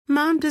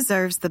Mom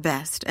deserves the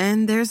best,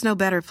 and there's no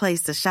better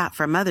place to shop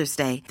for Mother's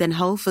Day than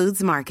Whole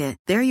Foods Market.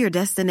 They're your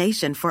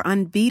destination for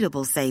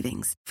unbeatable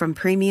savings, from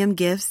premium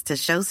gifts to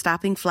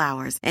show-stopping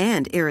flowers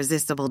and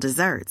irresistible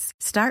desserts.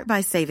 Start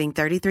by saving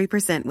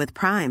 33% with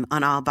Prime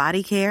on all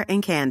body care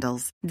and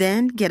candles.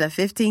 Then get a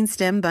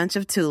 15-stem bunch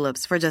of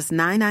tulips for just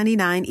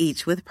 $9.99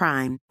 each with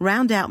Prime.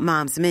 Round out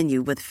Mom's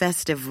menu with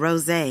festive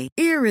rosé,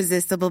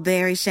 irresistible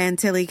berry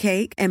chantilly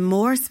cake, and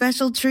more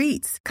special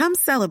treats. Come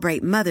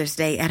celebrate Mother's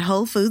Day at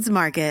Whole Foods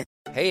Market.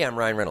 Hey, I'm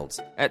Ryan Reynolds.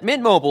 At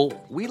Mint Mobile,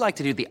 we like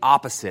to do the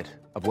opposite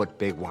of what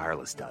Big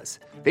Wireless does.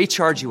 They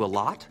charge you a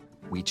lot,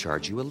 we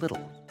charge you a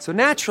little. So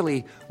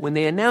naturally, when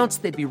they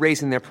announced they'd be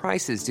raising their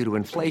prices due to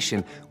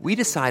inflation, we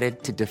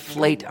decided to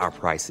deflate our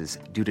prices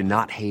due to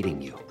not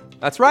hating you.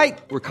 That's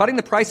right. We're cutting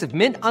the price of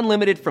Mint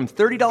Unlimited from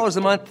 $30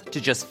 a month to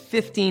just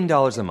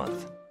 $15 a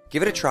month.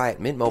 Give it a try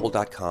at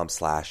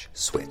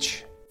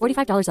mintmobile.com/switch.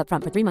 $45 up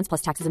front for 3 months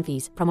plus taxes and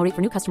fees. Promo rate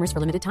for new customers for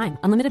limited time.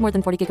 Unlimited more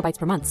than 40 gigabytes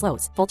per month.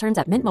 Slows full terms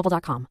at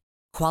mintmobile.com.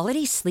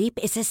 Quality sleep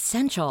is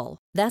essential.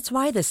 That's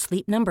why the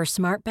Sleep Number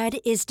Smart Bed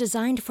is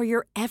designed for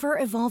your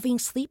ever-evolving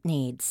sleep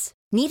needs.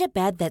 Need a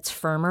bed that's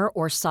firmer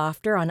or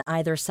softer on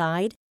either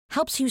side?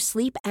 Helps you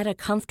sleep at a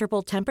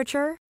comfortable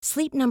temperature?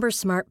 Sleep Number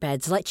Smart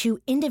Beds let you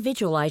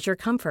individualize your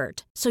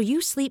comfort, so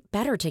you sleep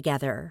better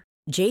together.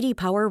 J.D.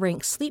 Power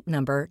ranks Sleep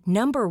Number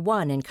number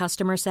 1 in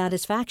customer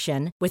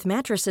satisfaction with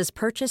mattresses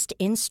purchased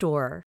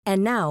in-store.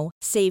 And now,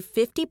 save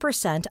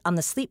 50% on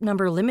the Sleep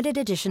Number Limited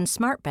Edition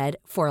Smart Bed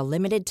for a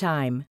limited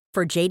time.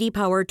 For J.D.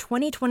 Power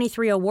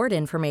 2023 award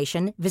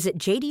information, visit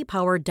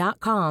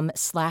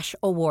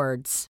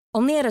jdpower.com/awards.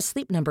 Only at a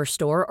Sleep Number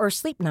store or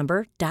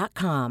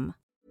sleepnumber.com.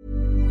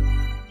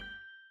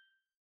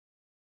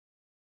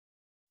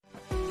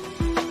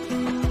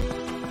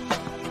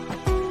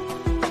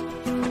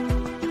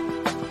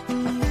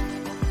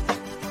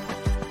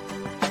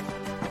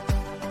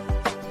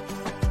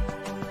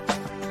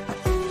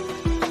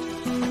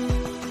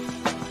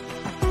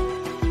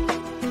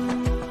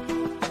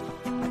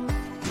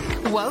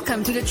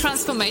 Welcome to the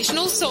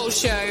Transformational Soul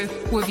Show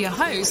with your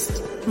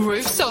host,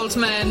 Ruth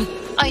Saltman.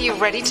 Are you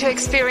ready to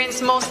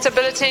experience more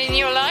stability in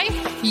your life?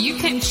 You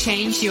can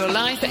change your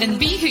life and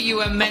be who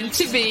you are meant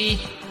to be,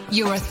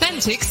 your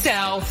authentic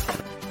self.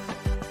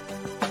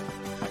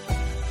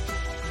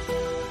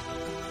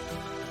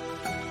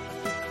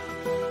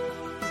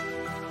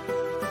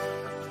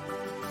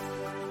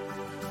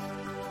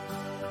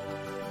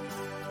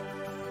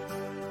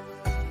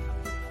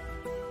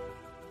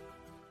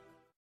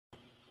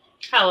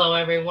 Hello,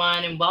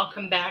 everyone, and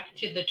welcome back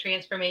to the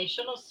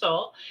Transformational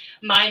Soul.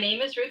 My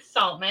name is Ruth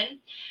Saltman.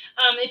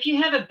 If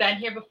you haven't been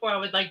here before, I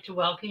would like to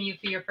welcome you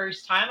for your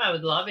first time. I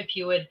would love if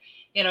you would,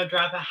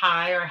 drop a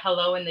hi or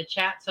hello in the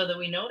chat so that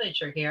we know that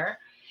you're here.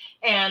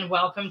 And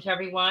welcome to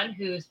everyone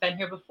who's been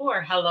here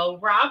before. Hello,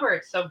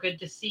 Robert. So good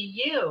to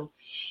see you.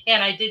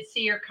 And I did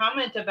see your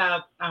comment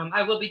about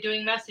I will be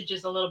doing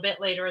messages a little bit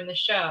later in the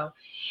show.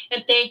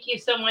 And thank you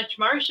so much,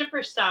 Marcia,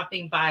 for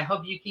stopping by. I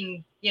hope you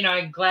can,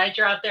 I'm glad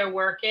you're out there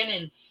working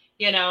and,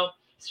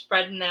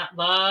 spreading that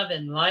love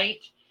and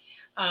light.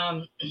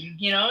 If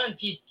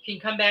you can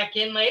come back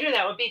in later,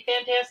 that would be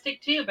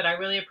fantastic too. But I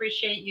really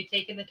appreciate you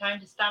taking the time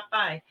to stop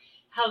by.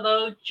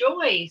 Hello,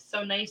 Joyce.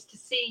 So nice to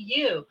see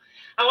you.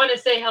 I want to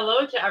say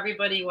hello to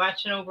everybody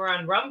watching over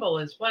on Rumble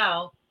as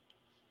well.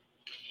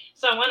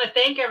 So I want to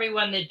thank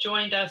everyone that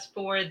joined us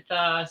for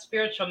the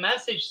Spiritual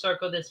Message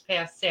Circle this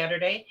past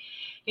Saturday.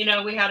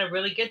 We had a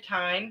really good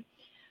time.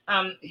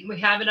 We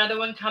have another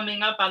one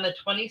coming up on the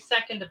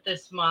 22nd of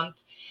this month.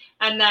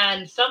 And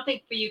then something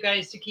for you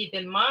guys to keep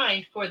in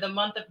mind for the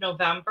month of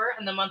November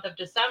and the month of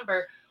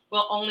December,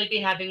 we'll only be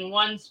having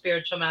one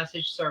Spiritual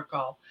Message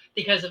Circle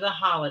because of the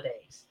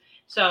holidays.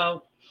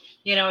 So,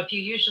 if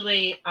you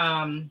usually,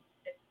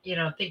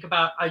 think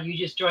about, you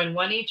just join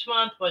one each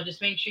month, well,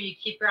 just make sure you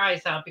keep your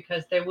eyes out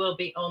because there will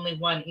be only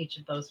one each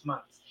of those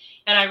months.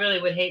 And I really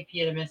would hate for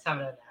you to miss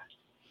out on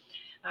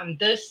that.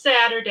 This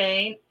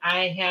Saturday,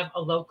 I have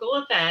a local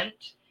event.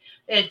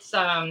 It's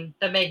the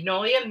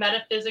Magnolia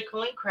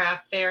Metaphysical and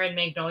Craft Fair in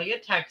Magnolia,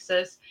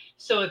 Texas.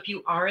 So if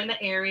you are in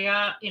the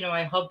area,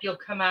 I hope you'll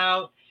come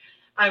out.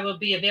 I will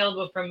be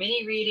available for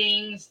mini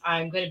readings.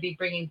 I'm going to be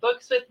bringing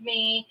books with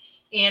me,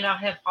 and I'll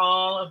have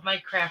all of my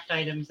craft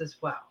items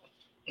as well.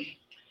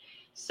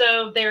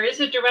 So there is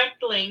a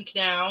direct link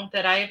now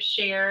that I have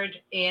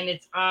shared, and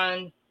it's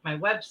on my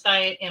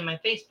website and my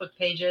Facebook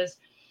pages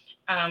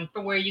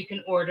for where you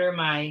can order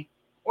my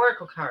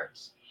oracle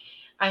cards.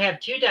 I have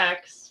 2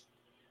 decks.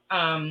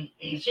 So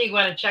you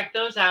want to check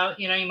those out.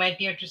 You might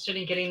be interested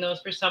in getting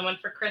those for someone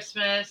for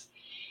Christmas.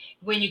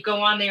 When you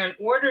go on there and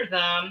order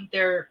them,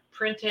 they're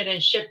printed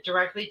and shipped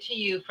directly to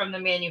you from the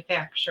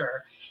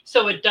manufacturer.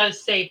 So it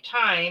does save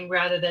time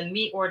rather than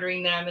me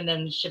ordering them and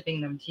then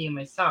shipping them to you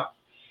myself.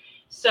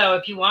 So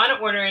if you want to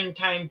order in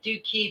time,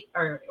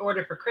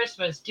 order for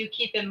Christmas, do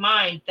keep in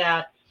mind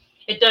that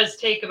it does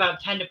take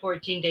about 10 to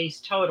 14 days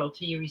total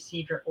till you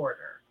receive your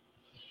order.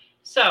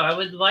 So I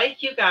would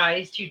like you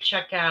guys to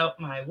check out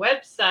my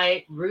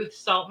website,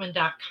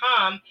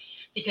 ruthsaltman.com,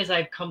 because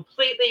I've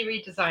completely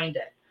redesigned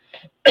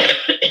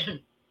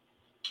it.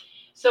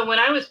 So when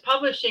I was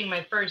publishing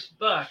my first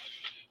book,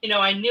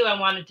 I knew I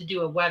wanted to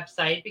do a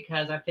website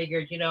because I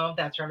figured,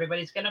 that's where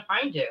everybody's going to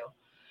find you.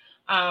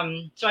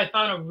 So I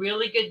found a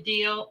really good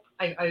deal.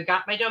 I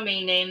got my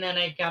domain name, then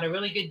I got a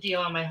really good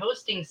deal on my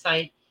hosting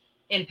site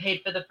and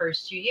paid for the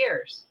first 2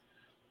 years.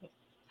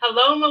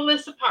 Hello,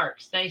 Melissa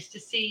Parks. Nice to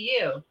see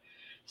you.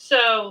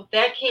 So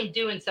that came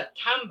due in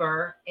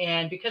September.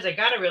 And because I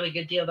got a really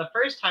good deal the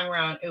first time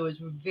around, it was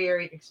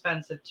very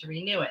expensive to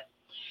renew it.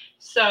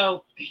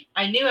 So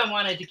I knew I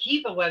wanted to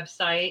keep a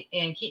website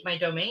and keep my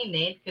domain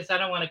name because I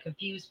don't want to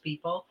confuse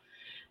people.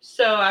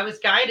 So I was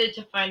guided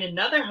to find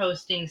another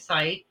hosting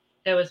site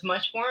that was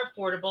much more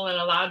affordable and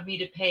allowed me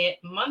to pay it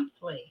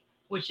monthly,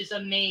 which is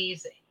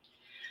amazing.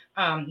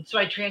 So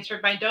I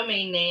transferred my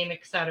domain name,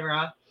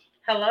 etc.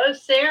 Hello,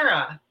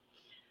 Sarah.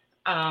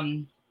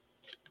 The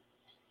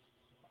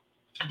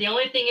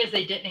only thing is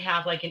they didn't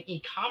have like an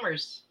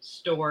e-commerce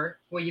store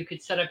where you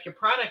could set up your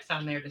products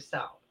on there to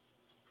sell.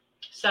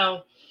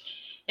 So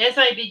as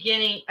I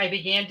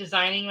began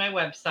designing my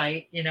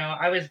website,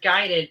 I was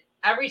guided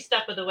every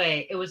step of the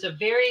way. It was a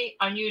very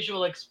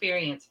unusual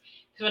experience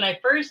because when I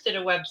first did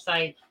a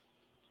website,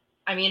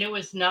 it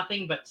was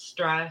nothing but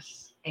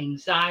stress,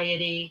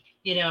 anxiety.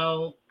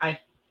 It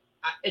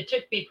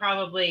took me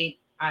probably,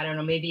 I don't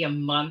know, maybe a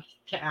month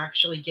to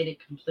actually get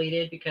it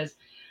completed because,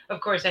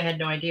 of course, I had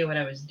no idea what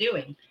I was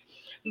doing.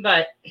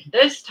 But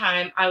this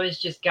time I was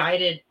just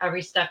guided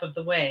every step of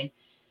the way.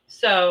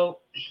 So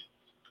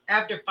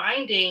after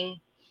finding,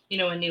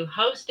 a new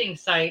hosting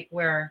site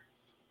where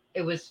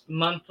it was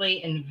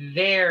monthly and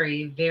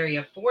very, very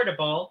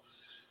affordable,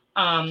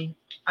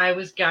 I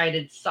was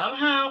guided.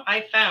 Somehow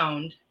I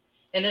found,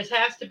 and this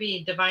has to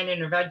be divine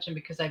intervention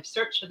because I've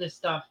searched for this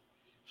stuff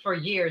for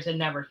years and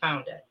never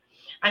found it.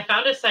 I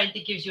found a site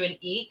that gives you an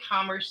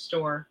e-commerce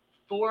store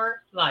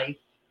for life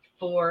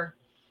for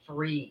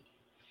free.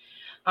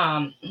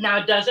 Now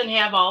it doesn't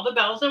have all the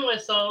bells and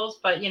whistles,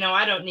 but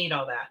I don't need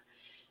all that.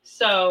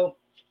 So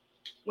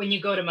when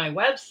you go to my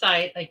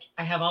website, like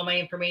I have all my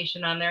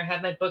information on there, I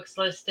have my books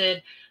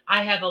listed.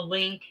 I have a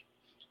link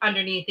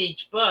underneath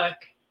each book.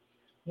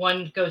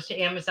 One goes to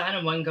Amazon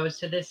and one goes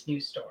to this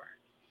new store.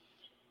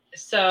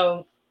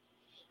 So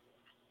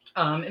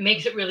it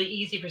makes it really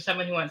easy for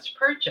someone who wants to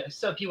purchase.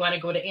 So if you want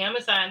to go to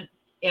Amazon,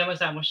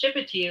 Amazon will ship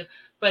it to you.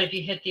 But if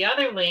you hit the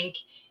other link,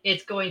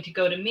 it's going to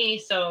go to me.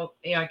 So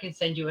I can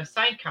send you a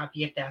signed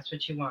copy if that's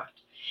what you want.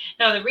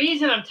 Now, the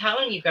reason I'm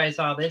telling you guys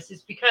all this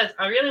is because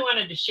I really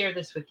wanted to share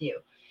this with you.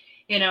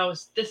 I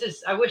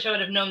wish I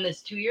would have known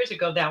this 2 years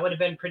ago. That would have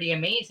been pretty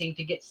amazing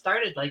to get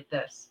started like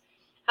this.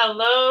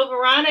 Hello,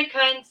 Veronica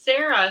and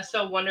Sarah.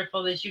 So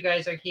wonderful that you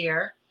guys are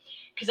here.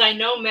 Because I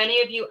know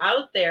many of you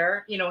out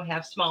there,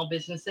 have small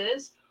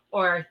businesses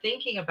or are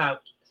thinking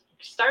about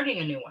starting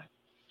a new one.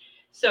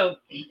 So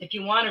if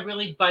you want a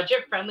really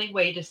budget-friendly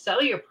way to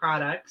sell your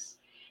products,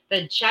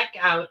 then check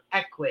out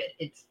Ecwid.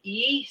 It's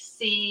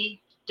ECWID.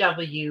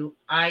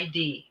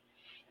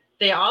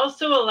 They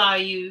also allow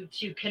you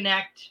to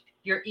connect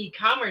your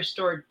e-commerce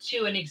store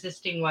to an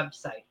existing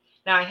website.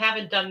 Now, I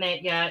haven't done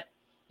that yet,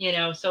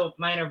 so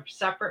mine are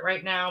separate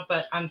right now,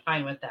 but I'm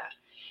fine with that.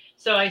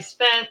 So I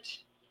spent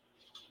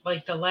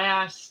like the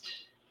last,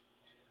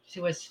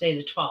 what's today,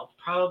 the 12th,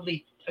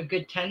 probably a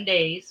good 10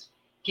 days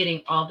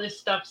getting all this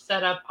stuff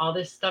set up, all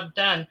this stuff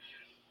done.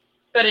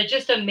 But it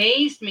just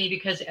amazed me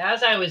because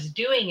as I was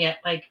doing it,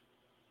 like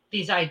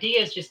these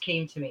ideas just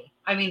came to me.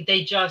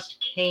 They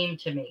just came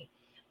to me.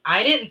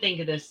 I didn't think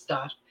of this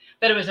stuff,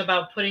 but it was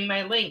about putting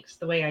my links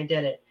the way I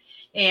did it.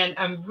 And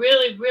I'm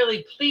really,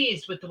 really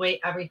pleased with the way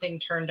everything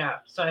turned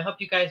out. So I hope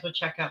you guys will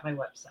check out my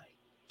website.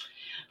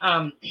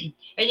 And,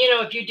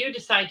 if you do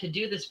decide to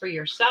do this for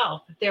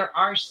yourself, there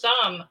are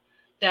some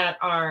that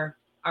are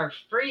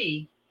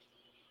free.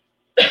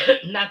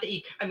 Not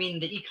the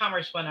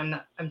e-commerce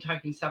one. I'm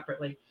talking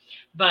separately,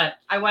 but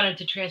I wanted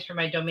to transfer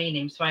my domain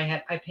name. So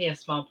I pay a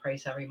small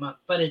price every month,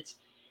 but it's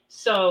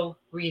so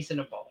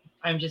reasonable.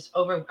 I'm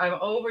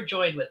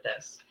overjoyed with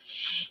this.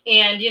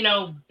 And,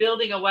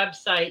 building a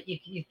website,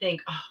 you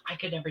think, oh, I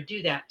could never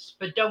do that,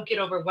 but don't get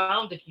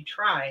overwhelmed if you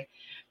try,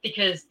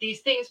 because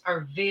these things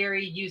are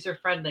very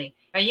user-friendly.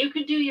 And you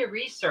can do your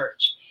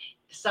research.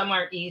 Some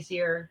are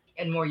easier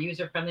and more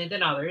user-friendly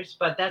than others,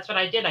 but that's what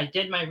I did. I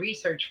did my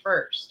research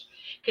first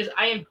because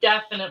I am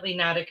definitely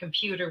not a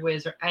computer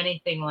whiz or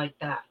anything like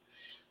that.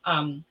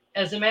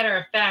 As a matter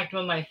of fact,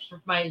 when my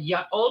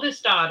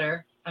oldest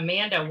daughter,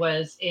 Amanda,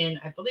 was in,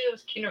 I believe it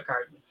was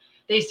kindergarten,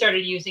 they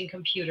started using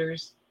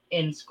computers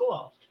in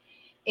school.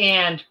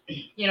 And,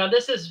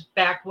 this is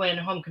back when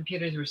home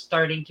computers were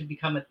starting to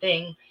become a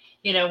thing,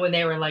 when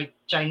they were like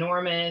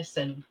ginormous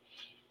and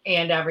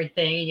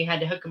everything. You had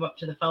to hook them up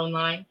to the phone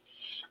line.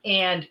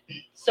 And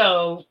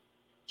so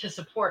to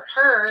support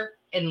her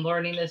in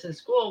learning this in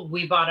school,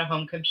 we bought a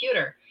home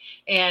computer.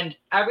 And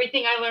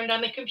everything I learned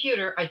on the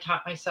computer, I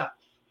taught myself.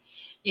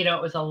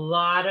 It was a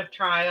lot of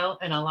trial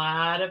and a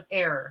lot of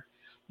error.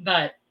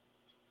 But,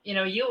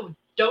 you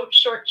don't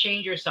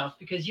shortchange yourself,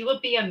 because you will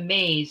be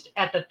amazed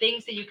at the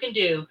things that you can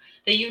do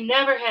that you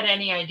never had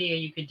any idea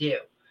you could do.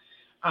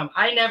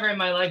 I never in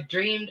my life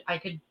dreamed I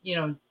could,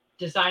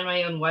 design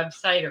my own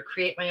website or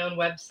create my own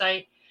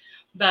website.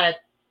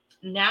 But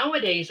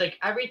nowadays, like,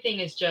 everything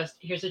is just,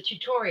 here's a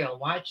tutorial,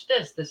 watch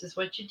this. This is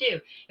what you do.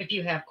 If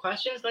you have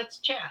questions, let's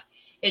chat.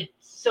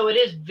 So it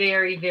is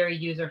very, very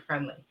user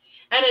friendly.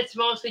 And it's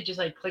mostly just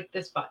like, click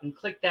this button,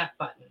 click that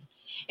button.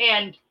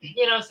 And,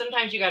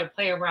 sometimes you got to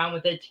play around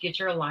with it to get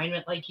your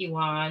alignment like you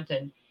want,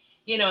 and,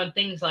 and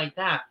things like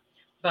that.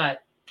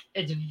 But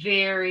it's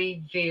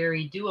very,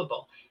 very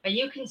doable. And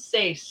you can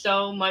save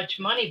so much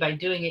money by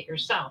doing it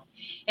yourself.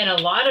 And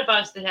a lot of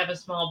us that have a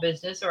small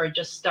business or are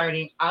just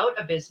starting out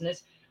a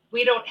business,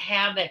 we don't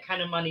have that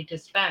kind of money to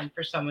spend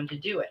for someone to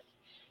do it.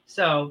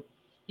 So,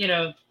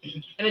 and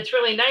it's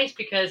really nice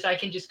because I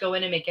can just go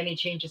in and make any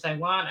changes I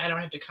want. I don't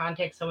have to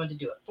contact someone to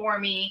do it for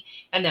me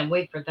and then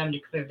wait for them to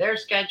clear their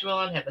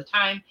schedule and have the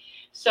time.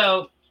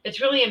 So it's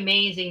really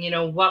amazing,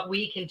 what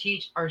we can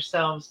teach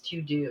ourselves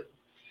to do.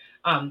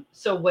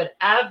 So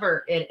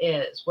whatever it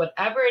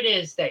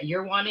is that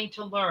you're wanting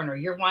to learn or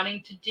you're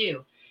wanting to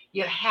do,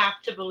 you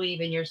have to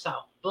believe in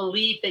yourself.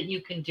 Believe that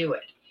you can do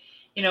it.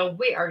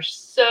 We are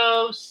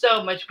so,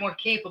 so much more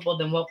capable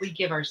than what we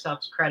give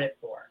ourselves credit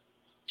for.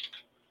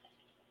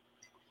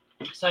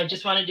 So I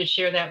just wanted to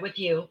share that with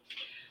you.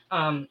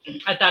 I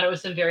thought it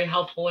was some very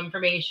helpful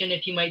information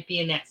if you might be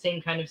in that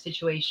same kind of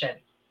situation.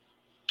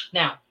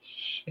 Now,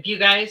 if you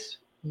guys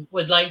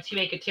would like to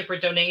make a tip or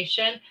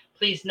donation,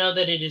 please know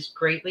that it is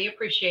greatly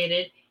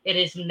appreciated. It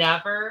is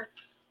never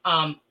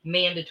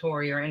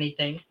mandatory or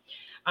anything.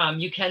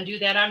 You can do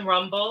that on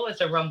Rumble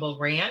as a Rumble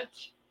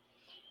rant.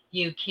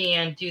 You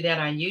can do that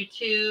on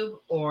YouTube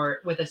or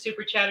with a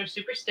super chat or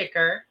super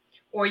sticker,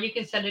 or you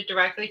can send it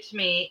directly to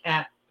me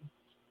at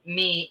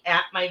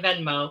my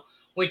Venmo,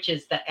 which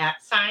is the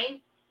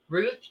 @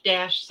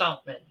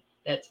 Ruth-Saltman.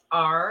 That's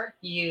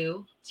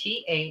RUTH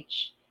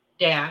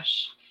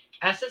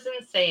S as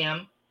in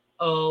Sam,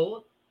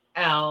 OLT,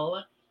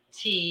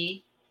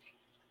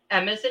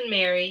 M as in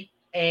Mary,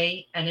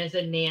 A, N as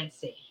in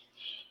Nancy.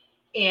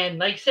 And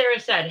like Sarah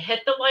said,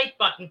 hit the like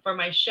button for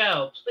my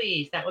show,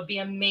 please. That would be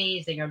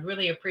amazing. I'd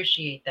really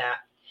appreciate that.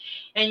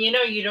 And you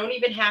don't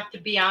even have to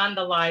be on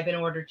the live in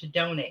order to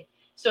donate.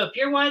 So if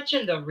you're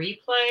watching the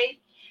replay,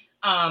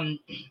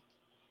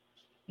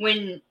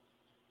 when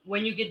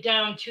you get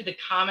down to the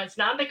comments,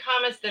 not the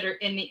comments that are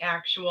in the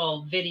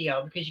actual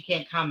video, because you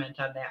can't comment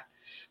on that,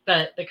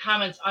 but the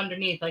comments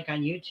underneath, like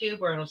on YouTube,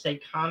 where it'll say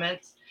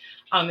comments.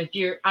 If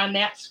you're on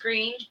that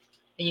screen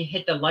and you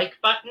hit the like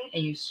button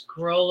and you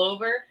scroll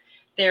over,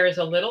 there is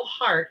a little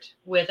heart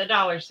with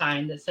a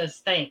 $sign that says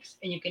thanks.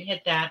 And you can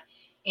hit that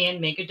and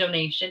make a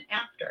donation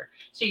after.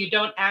 So you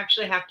don't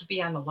actually have to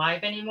be on the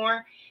live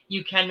anymore.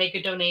 You can make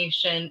a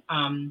donation,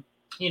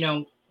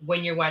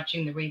 when you're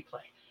watching the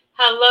replay.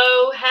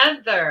 Hello,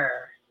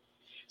 Heather.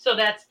 So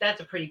that's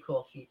a pretty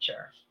cool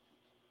feature.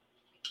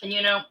 And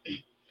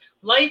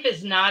life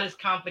is not as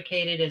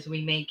complicated as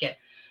we make it.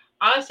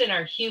 Us in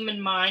our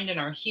human mind and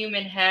our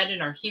human head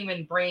and our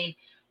human brain,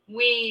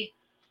 we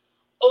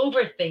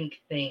overthink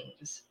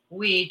things.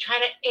 We try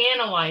to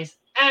analyze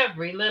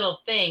every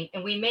little thing,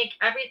 and we make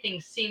everything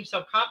seem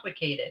so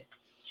complicated.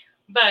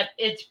 But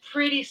it's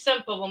pretty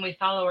simple when we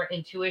follow our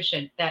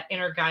intuition, that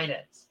inner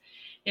guidance.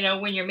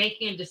 When you're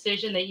making a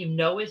decision that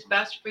is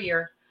best for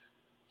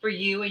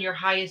you and your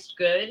highest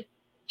good,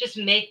 just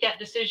make that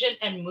decision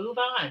and move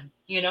on.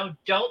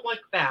 Don't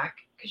look back,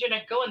 because you're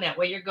not going that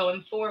way. You're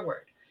going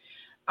forward.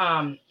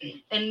 And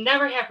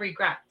never have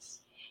regrets.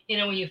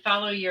 When you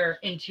follow your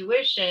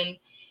intuition,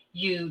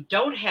 you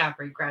don't have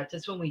regrets.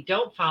 It's when we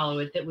don't follow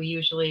it that we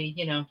usually,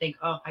 think,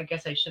 oh, I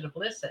guess I should have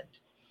listened.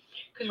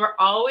 Because we're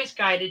always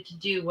guided to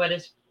do what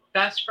is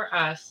best for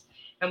us.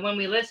 And when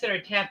we listen or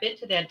tap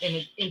into that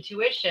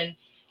intuition,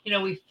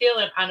 we feel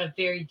it on a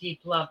very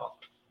deep level.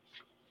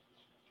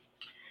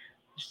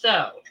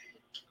 So,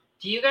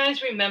 do you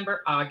guys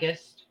remember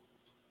August?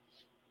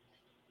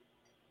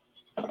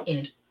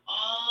 And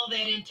all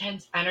that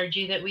intense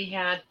energy that we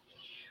had?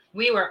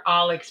 We were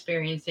all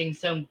experiencing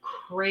some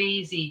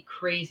crazy,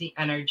 crazy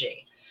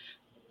energy.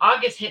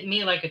 August hit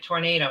me like a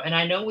tornado. And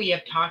I know we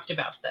have talked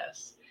about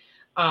this.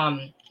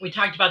 We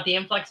talked about the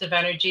influx of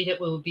energy that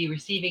we'll be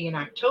receiving in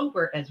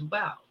October as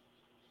well.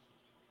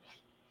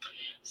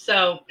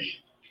 So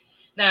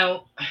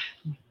now,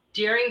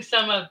 during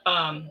some of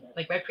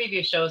like my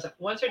previous shows,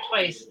 once or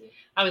twice,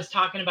 I was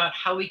talking about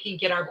how we can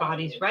get our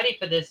bodies ready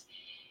for this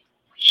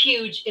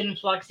huge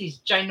influx, these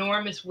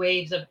ginormous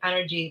waves of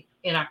energy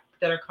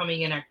that are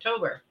coming in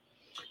October.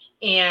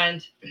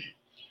 And,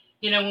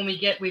 when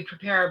we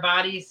prepare our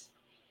bodies,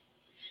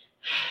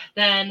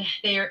 then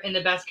they are in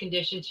the best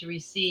condition to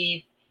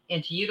receive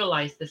and to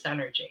utilize this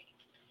energy.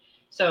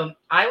 So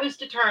I was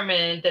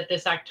determined that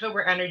this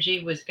October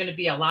energy was going to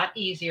be a lot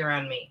easier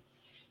on me.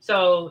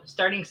 So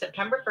starting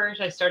September 1st,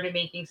 I started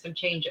making some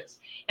changes.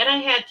 And I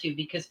had to,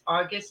 because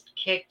August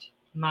kicked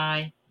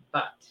my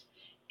butt.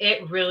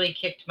 It really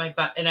kicked my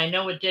butt. And I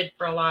know it did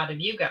for a lot of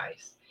you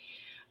guys.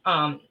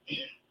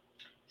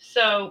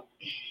 So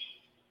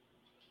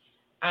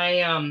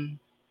I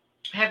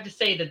have to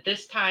say that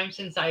this time,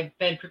 since I've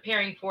been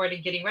preparing for it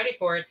and getting ready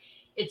for it,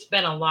 it's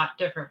been a lot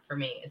different for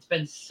me. It's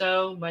been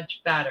so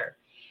much better.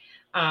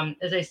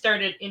 As I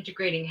started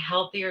integrating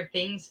healthier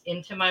things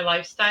into my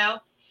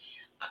lifestyle,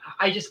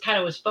 I just kind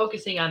of was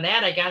focusing on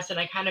that, I guess, and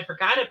I kind of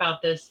forgot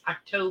about this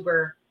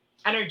October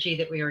energy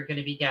that we were going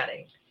to be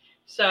getting.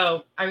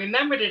 So I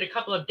remembered it a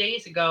couple of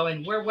days ago,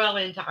 and we're well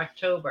into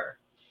October.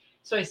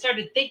 So I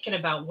started thinking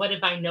about what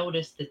have I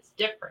noticed that's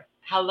different.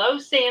 Hello,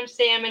 Sam,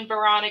 and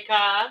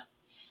Veronica.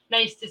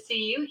 Nice to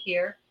see you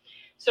here.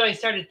 So I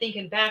started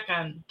thinking back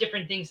on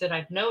different things that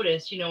I've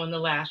noticed, in the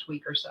last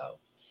week or so.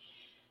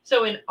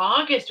 So in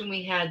August, when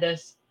we had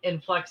this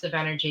influx of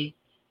energy,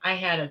 I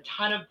had a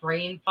ton of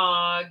brain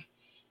fog,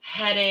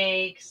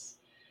 headaches,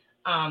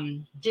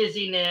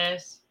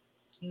 dizziness.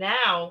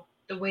 Now,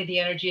 the way the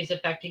energy is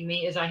affecting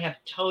me is I have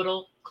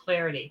total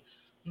clarity.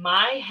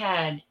 My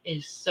head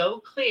is so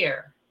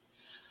clear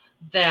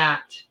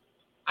that,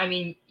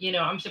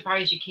 I'm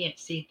surprised you can't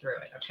see through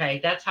it. Okay.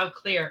 That's how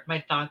clear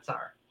my thoughts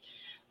are.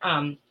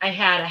 I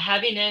had a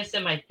heaviness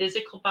in my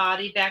physical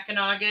body back in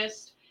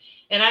August.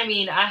 And I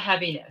mean, a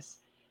heaviness,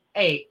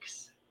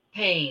 aches,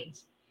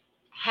 pains,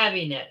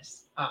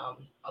 heaviness,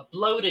 a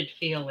bloated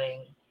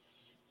feeling.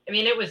 I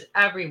mean, it was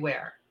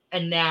everywhere.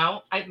 And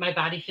now my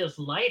body feels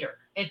lighter.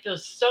 It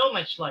feels so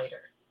much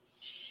lighter.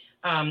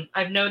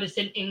 I've noticed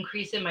an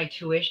increase in my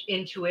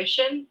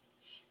intuition,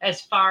 as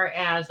far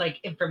as like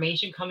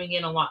information coming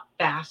in a lot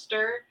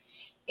faster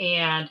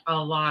and a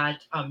lot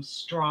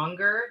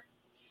stronger.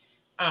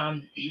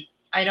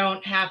 I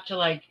don't have to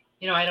I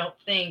don't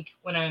think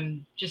when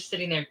I'm just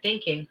sitting there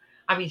thinking.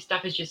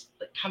 Stuff is just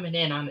coming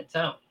in on its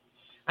own.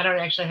 I don't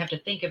actually have to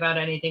think about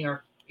anything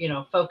or,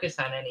 focus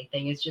on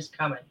anything. It's just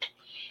coming.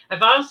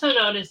 I've also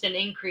noticed an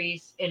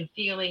increase in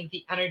feeling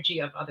the energy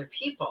of other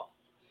people.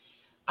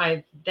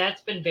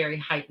 That's been very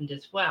heightened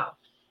as well.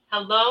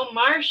 Hello,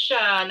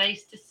 Marcia.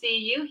 Nice to see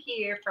you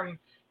here from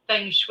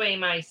Feng Shui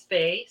My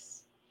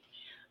Space.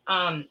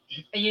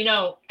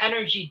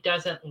 Energy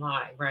doesn't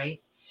lie,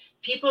 right?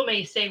 People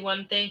may say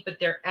one thing, but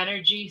their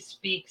energy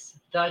speaks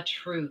the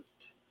truth.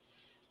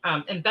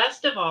 And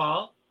best of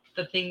all,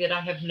 the thing that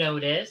I have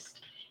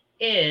noticed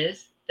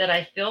is that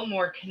I feel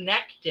more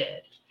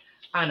connected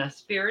on a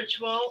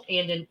spiritual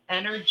and an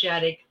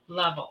energetic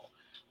level.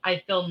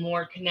 I feel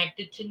more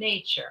connected to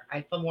nature.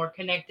 I feel more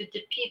connected to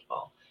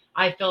people.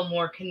 I feel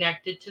more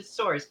connected to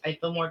source. I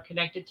feel more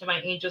connected to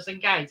my angels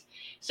and guides.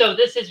 So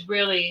this is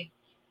really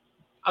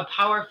a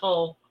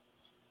powerful,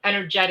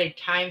 energetic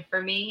time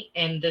for me.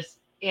 And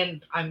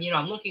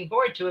I'm looking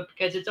forward to it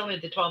because it's only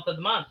the 12th of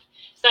the month.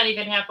 It's not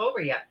even half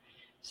over yet.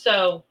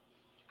 So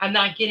I'm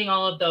not getting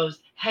all of those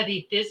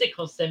heavy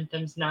physical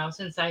symptoms now,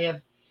 since I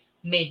have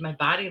made my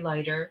body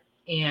lighter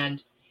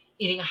and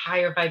eating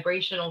higher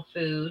vibrational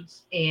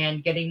foods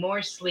and getting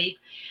more sleep.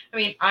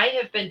 I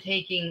have been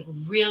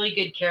taking really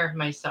good care of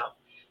myself,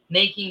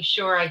 making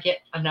sure I get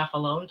enough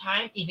alone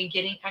time, even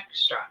getting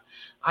extra.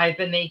 I've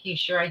been making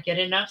sure I get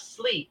enough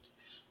sleep,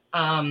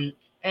 and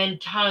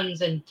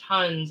tons and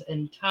tons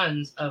and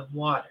tons of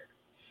water.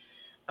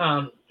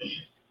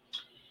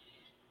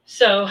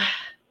 So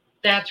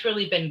that's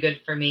really been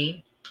good for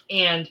me.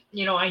 And,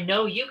 I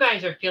know you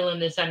guys are feeling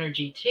this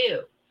energy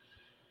too.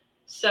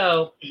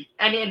 So,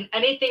 and in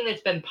anything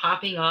that's been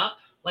popping up,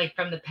 like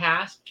from the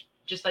past,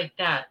 just like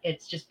that,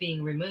 it's just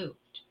being removed.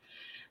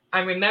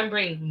 I'm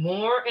remembering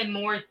more and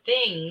more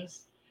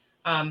things,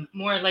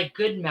 more like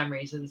good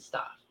memories and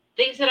stuff,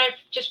 things that I've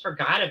just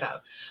forgot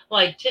about.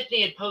 Like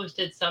Tiffany had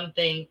posted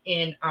something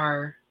in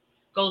our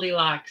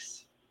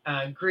Goldilocks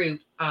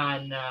group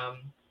on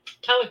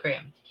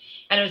Telegram.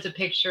 And it was a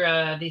picture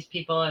of these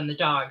people and the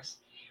dogs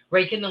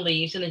raking the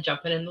leaves and then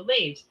jumping in the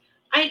leaves.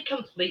 I had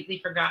completely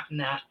forgotten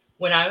that.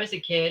 When I was a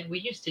kid, we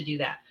used to do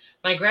that.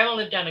 My grandma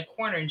lived on a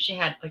corner and she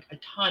had like a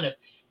ton of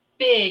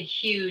big,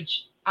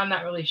 huge, I'm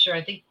not really sure.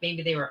 I think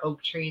maybe they were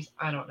oak trees.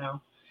 I don't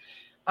know.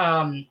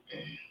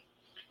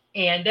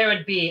 And there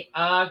would be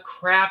a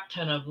crap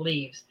ton of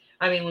leaves.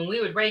 When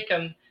we would rake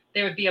them,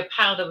 there would be a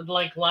pile that would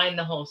like line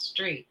the whole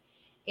street.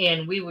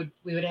 And we would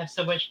have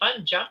so much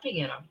fun jumping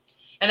in them.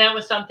 And that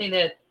was something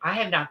that I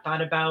have not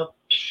thought about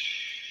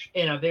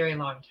in a very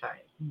long time.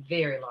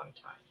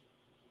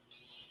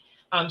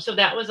 So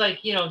that was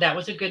that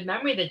was a good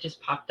memory that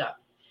just popped up.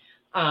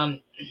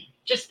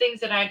 Just things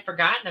that I had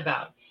forgotten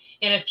about.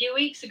 And a few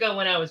weeks ago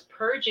when I was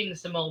purging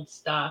some old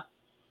stuff,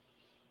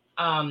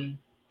 I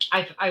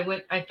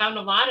found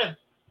a lot of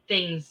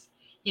things,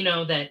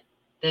 that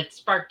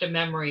sparked a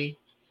memory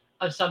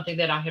of something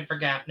that I had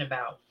forgotten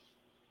about.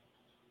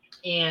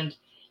 And,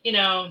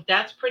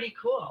 that's pretty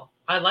cool.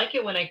 I like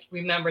it when I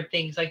remember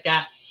things like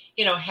that,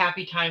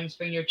 happy times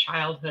from your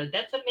childhood.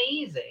 That's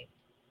amazing.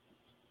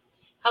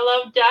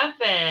 Hello,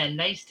 Devin.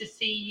 Nice to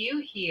see you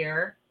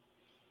here.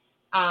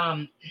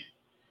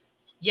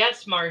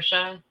 Yes,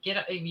 Marcia,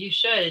 you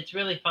should. It's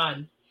really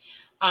fun.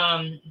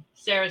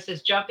 Sarah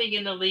says, jumping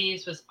in the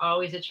leaves was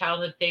always a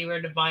childhood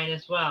favorite of mine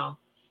as well.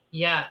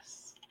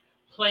 Yes.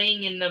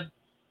 Playing in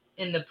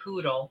the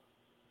poodle.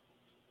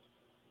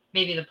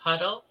 maybe the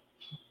puddle.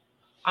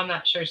 I'm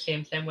not sure,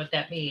 Sam, what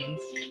that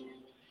means.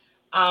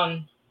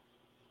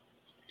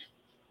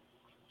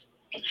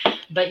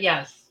 But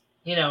yes,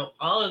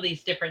 all of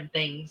these different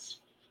things.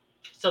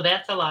 So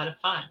that's a lot of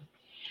fun.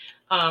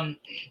 And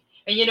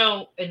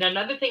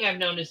another thing I've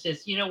noticed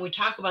is, we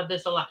talk about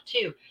this a lot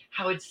too,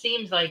 how it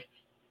seems like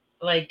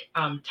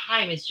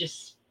time is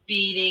just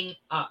speeding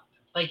up.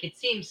 Like it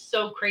seems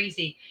so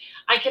crazy.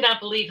 I cannot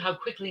believe how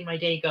quickly my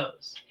day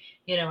goes.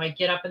 I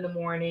get up in the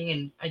morning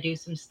and I do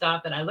some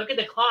stuff and I look at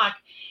the clock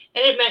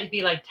and it might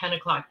be like 10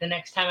 o'clock. The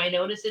next time I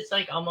notice it's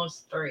like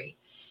almost 3.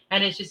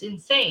 And it's just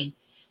insane.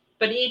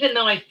 But even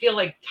though I feel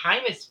like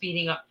time is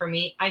speeding up for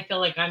me, I feel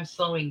like I'm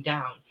slowing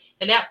down.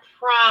 And that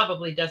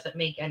probably doesn't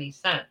make any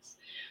sense.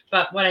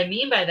 But what I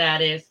mean by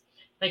that is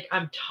like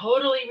I'm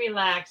totally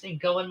relaxed and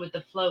going with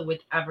the flow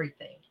with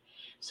everything.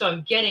 So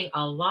I'm getting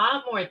a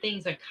lot more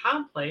things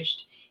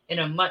accomplished in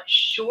a much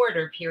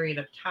shorter period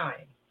of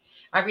time.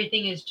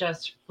 Everything is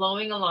just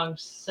flowing along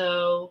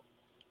so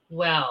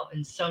well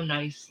and so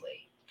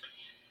nicely.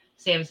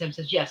 Sam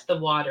says, yes, the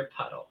water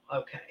puddle.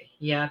 Okay.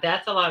 Yeah,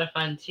 that's a lot of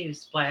fun too,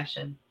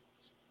 splashing.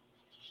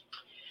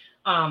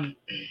 And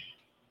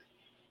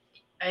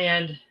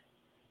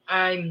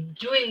I'm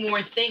doing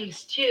more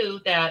things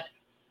too that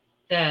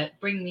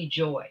bring me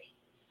joy.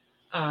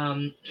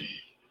 That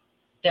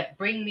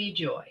bring me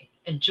joy.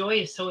 And joy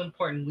is so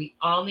important. We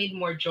all need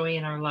more joy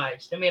in our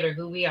lives, no matter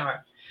who we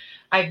are.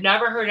 I've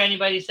never heard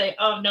anybody say,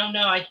 oh, no,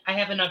 I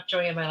have enough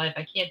joy in my life.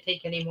 I can't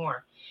take any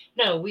more.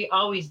 No, we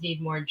always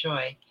need more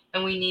joy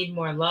and we need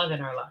more love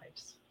in our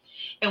lives.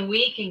 And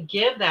we can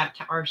give that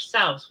to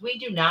ourselves. We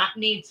do not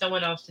need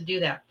someone else to do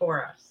that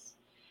for us.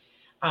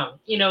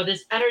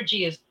 This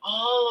energy is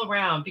all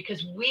around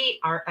because we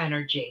are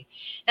energy.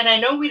 And I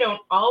know we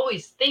don't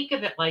always think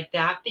of it like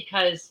that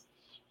because,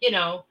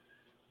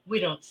 we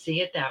don't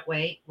see it that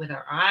way with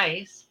our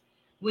eyes.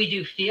 We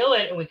do feel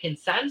it and we can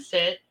sense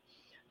it,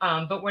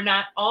 but we're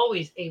not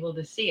always able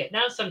to see it.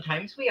 Now,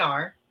 sometimes we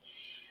are.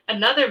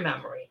 Another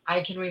memory,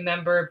 I can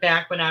remember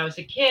back when I was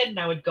a kid and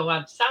I would go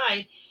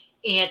outside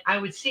and I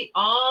would see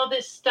all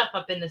this stuff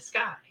up in the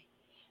sky.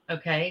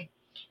 Okay.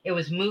 It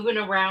was moving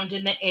around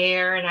in the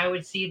air and I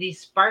would see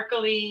these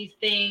sparkly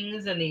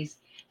things and these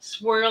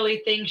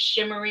swirly things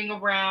shimmering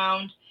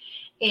around.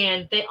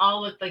 And they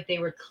all looked like they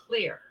were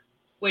clear,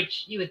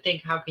 which you would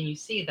think, how can you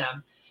see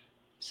them?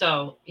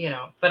 So,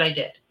 but I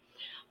did.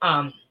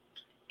 And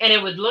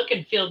it would look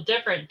and feel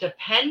different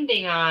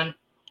depending on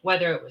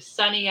whether it was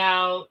sunny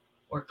out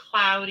or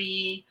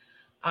cloudy,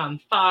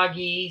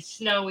 foggy,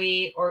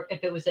 snowy, or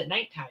if it was at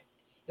nighttime.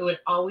 It would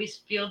always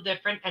feel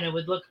different and it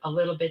would look a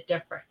little bit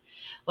different.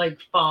 Like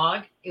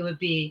fog, it would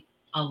be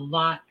a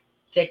lot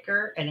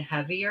thicker and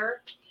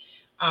heavier.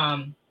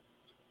 And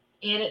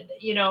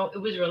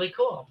it was really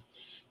cool.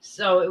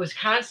 So it was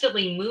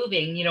constantly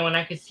moving, and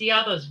I could see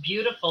all those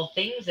beautiful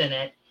things in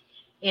it.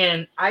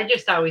 And I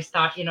just always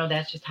thought,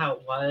 that's just how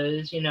it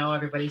was.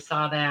 Everybody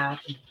saw that.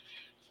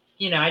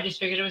 And, I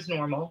just figured it was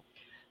normal.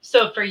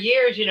 So for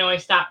years, I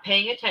stopped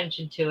paying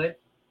attention to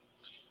it.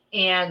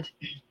 And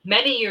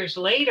many years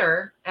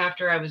later,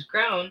 after I was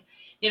grown,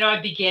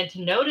 I began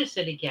to notice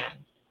it again.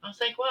 I was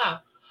like,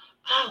 wow,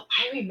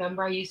 I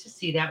remember I used to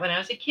see that when I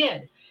was a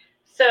kid.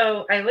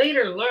 So I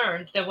later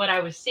learned that what I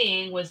was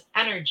seeing was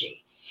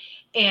energy.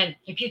 And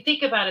if you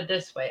think about it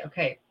this way,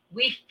 okay,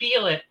 we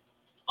feel it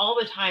all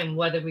the time,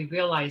 whether we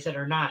realize it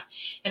or not.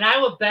 And I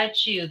will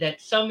bet you that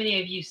so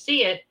many of you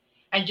see it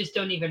and just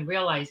don't even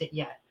realize it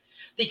yet.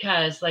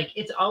 Because like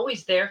it's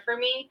always there for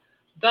me,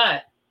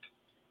 but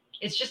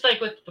it's just like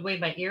with the way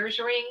my ears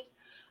ring.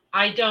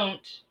 I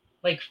don't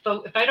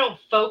if I don't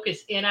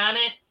focus in on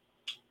it,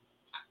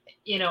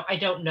 I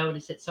don't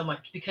notice it so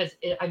much because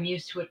I'm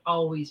used to it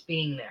always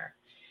being there.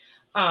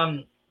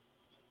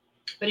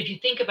 But if you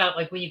think about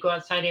like when you go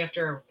outside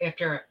after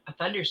a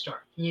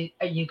thunderstorm,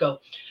 you go,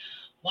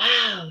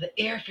 wow, the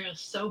air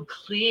feels so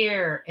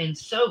clear and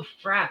so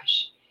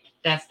fresh.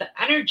 That's the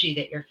energy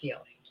that you're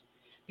feeling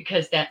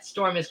because that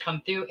storm has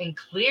come through and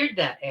cleared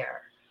that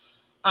air.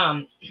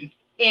 And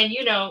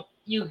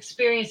you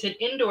experience it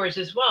indoors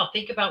as well.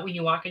 Think about when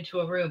you walk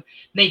into a room,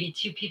 maybe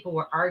 2 people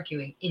were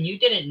arguing and you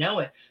didn't know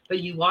it, but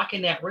you walk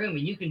in that room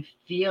and you can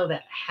feel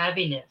that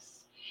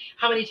heaviness.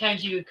 How many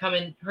times you would come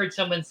and heard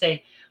someone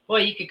say,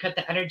 boy, you could cut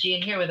the energy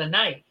in here with a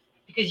knife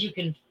because you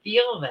can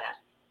feel that.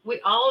 We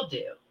all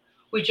do.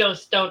 We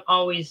just don't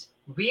always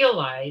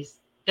realize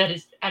that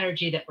it's the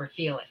energy that we're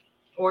feeling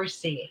or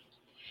seeing.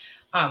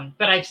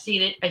 But I've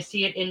seen it. I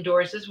see it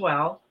indoors as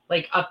well,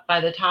 like up by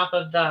the top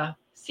of the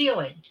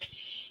ceiling.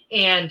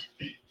 And,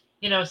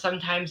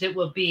 sometimes it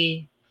will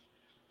be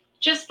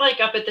just like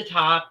up at the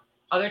top.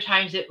 Other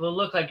times it will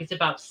look like it's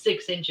about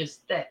 6 inches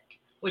thick,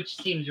 which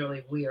seems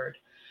really weird.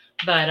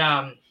 But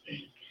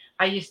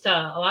I used to,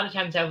 a lot of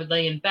times I would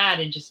lay in bed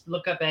and just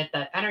look up at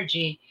the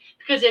energy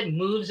because it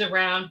moves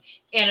around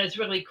and it's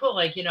really cool.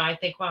 Like, I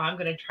think, wow, I'm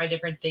going to try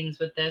different things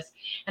with this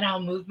and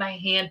I'll move my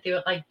hand through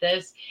it like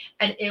this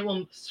and it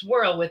will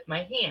swirl with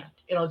my hand.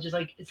 It'll just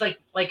it's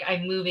like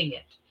I'm moving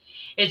it.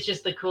 It's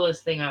just the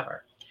coolest thing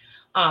ever.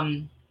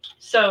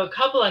 So a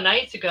couple of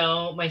nights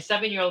ago, my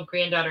 7-year-old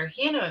granddaughter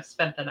Hannah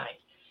spent the night.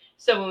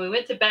 So when we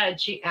went to bed,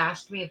 she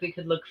asked me if we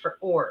could look for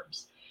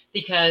orbs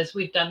because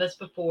we've done this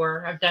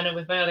before. I've done it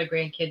with my other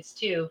grandkids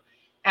too.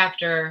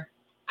 After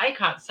I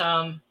caught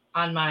some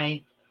on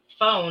my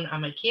phone,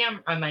 on my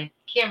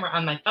camera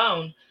on my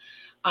phone,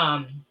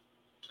 um,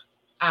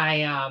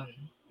 I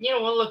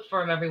we'll look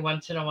for them every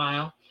once in a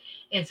while.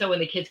 And so when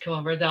the kids come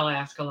over, they'll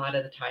ask a lot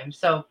of the time.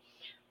 So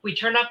we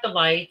turned off the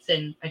lights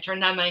and I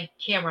turned on my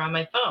camera on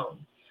my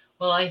phone.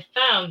 Well, I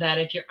found that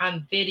if you're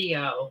on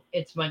video,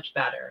 it's much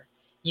better.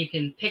 You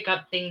can pick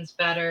up things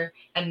better.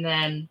 And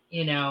then,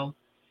 it's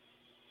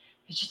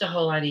just a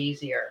whole lot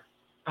easier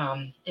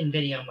in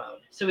video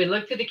mode. So we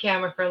looked at the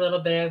camera for a little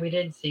bit. We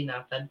didn't see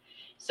nothing.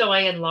 So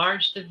I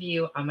enlarged the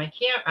view on my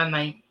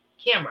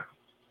camera.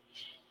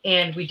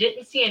 And we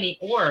didn't see any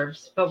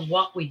orbs, but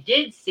what we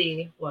did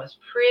see was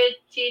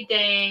pretty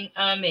dang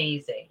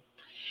amazing.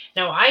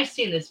 Now, I've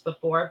seen this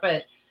before,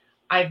 but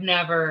I've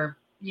never,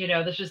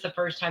 this was the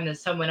first time that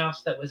someone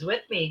else that was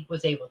with me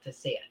was able to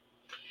see it.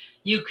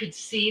 You could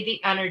see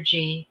the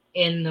energy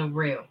in the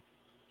room.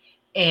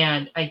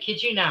 And I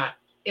kid you not,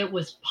 it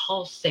was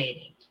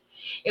pulsating.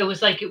 It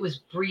was like it was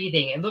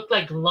breathing. It looked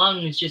like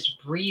lungs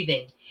just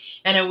breathing.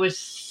 And it was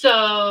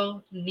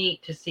so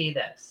neat to see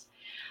this.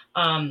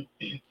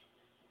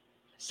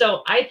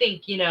 So I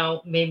think,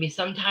 maybe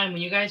sometime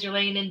when you guys are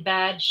laying in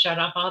bed, shut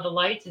off all the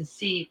lights and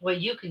see what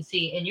you can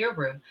see in your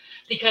room,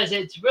 because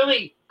it's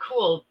really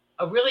cool,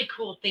 a really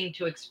cool thing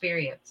to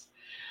experience.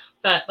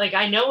 But like,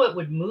 I know it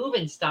would move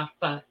and stuff,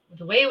 but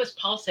the way it was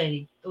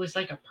pulsating, it was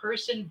like a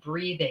person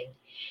breathing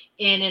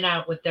in and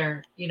out with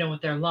their,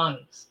 with their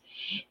lungs.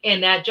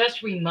 And that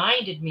just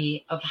reminded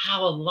me of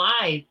how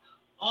alive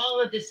all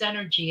of this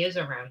energy is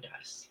around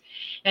us.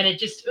 And it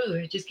just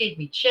gave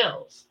me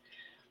chills.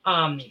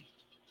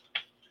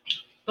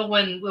 But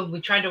when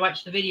we tried to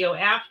watch the video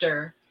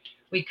after,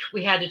 we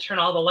had to turn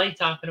all the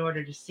lights off in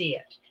order to see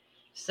it.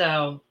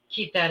 So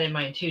keep that in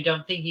mind too.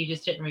 Don't think you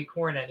just didn't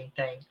record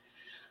anything.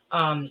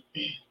 And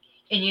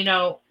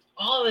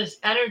all this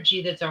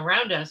energy that's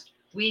around us,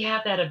 we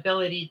have that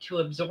ability to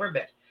absorb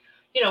it.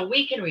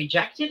 We can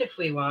reject it if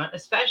we want,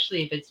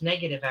 especially if it's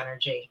negative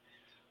energy.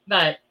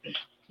 But,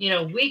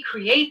 we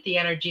create the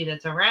energy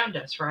that's around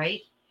us,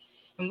 right?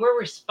 And we're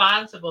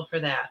responsible for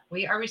that.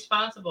 We are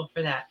responsible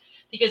for that.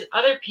 Because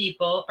other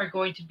people are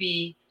going to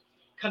be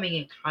coming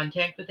in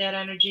contact with that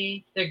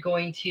energy. They're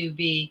going to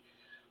be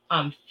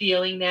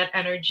feeling that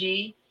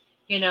energy,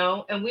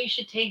 and we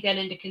should take that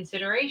into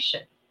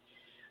consideration.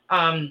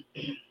 Because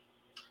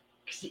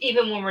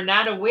even when we're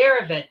not aware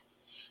of it,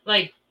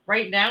 like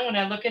right now, when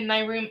I look in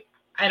my room,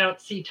 I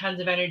don't see tons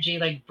of energy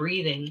like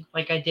breathing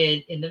like I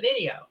did in the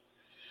video.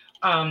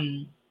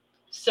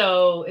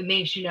 So it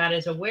makes you not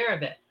as aware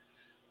of it.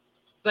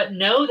 But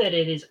know that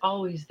it is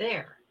always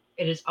there.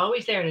 It is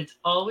always there, and it's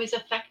always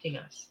affecting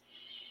us.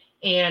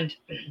 And,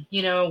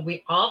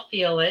 we all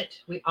feel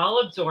it, we all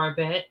absorb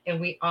it, and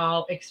we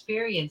all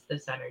experience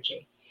this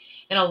energy.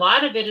 And a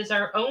lot of it is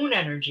our own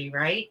energy,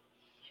 right?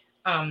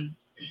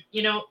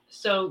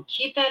 So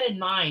keep that in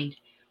mind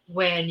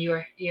when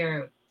you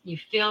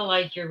feel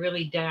like you're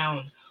really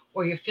down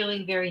or you're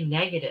feeling very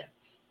negative.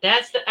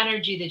 That's the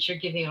energy that you're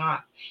giving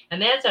off.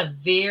 And that's a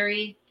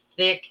very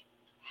thick,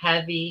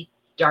 heavy,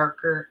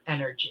 darker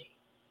energy.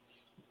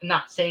 I'm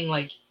not saying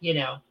like,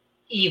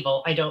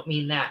 evil. I don't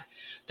mean that.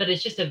 But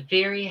it's just a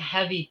very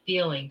heavy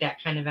feeling,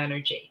 that kind of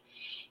energy.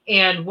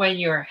 And when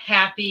you're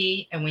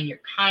happy and when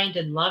you're kind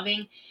and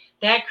loving,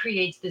 that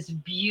creates this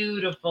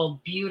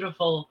beautiful,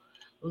 beautiful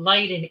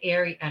light and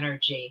airy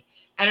energy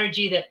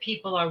that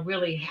people are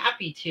really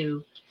happy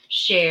to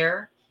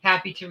share,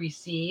 happy to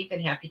receive,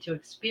 and happy to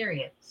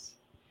experience.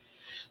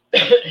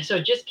 So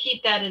just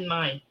keep that in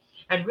mind.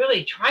 And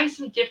really try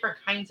some different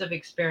kinds of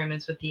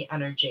experiments with the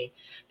energy,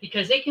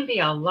 because it can be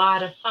a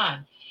lot of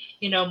fun.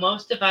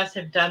 Most of us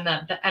have done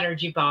the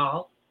energy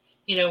ball,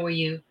 where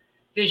you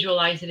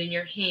visualize it in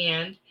your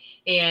hand.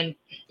 And,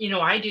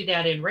 I do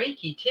that in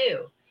Reiki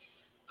too.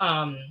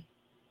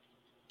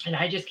 And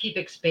I just keep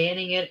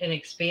expanding it and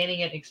expanding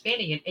it,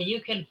 expanding it. And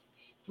you can,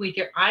 with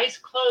your eyes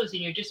closed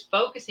and you're just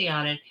focusing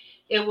on it,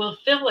 it will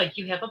feel like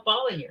you have a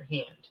ball in your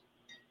hand.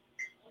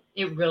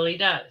 It really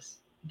does.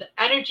 The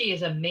energy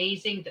is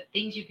amazing. The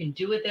things you can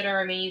do with it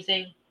are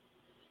amazing.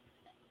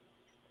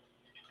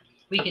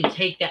 We can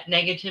take that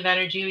negative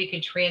energy, we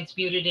can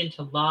transmute it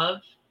into love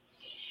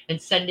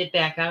and send it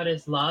back out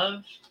as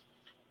love.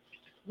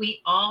 We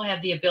all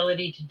have the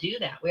ability to do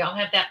that. We all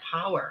have that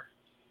power.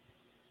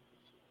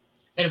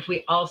 And if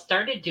we all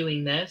started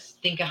doing this,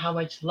 think of how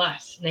much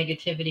less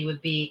negativity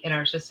would be in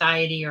our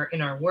society or in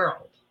our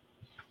world.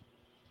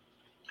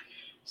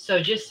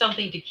 So just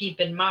something to keep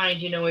in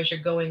mind, as you're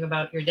going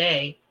about your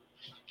day.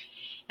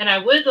 And I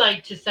would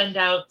like to send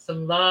out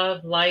some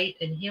love, light,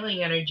 and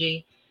healing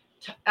energy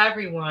to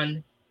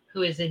everyone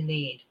who is in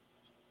need.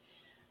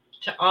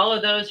 To all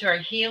of those who are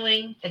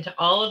healing, and to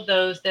all of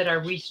those that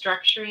are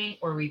restructuring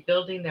or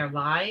rebuilding their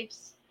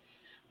lives.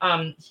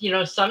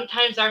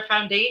 Sometimes our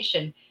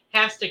foundation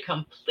has to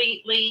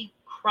completely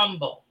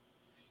crumble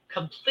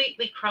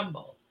completely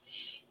crumble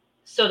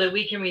so that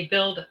we can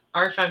rebuild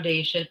our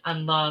foundation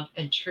on love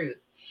and truth.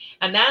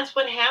 And that's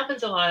what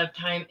happens a lot of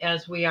time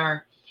as we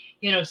are,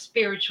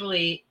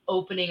 spiritually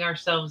opening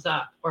ourselves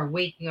up or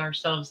waking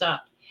ourselves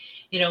up.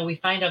 We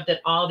find out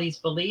that all these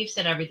beliefs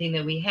and everything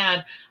that we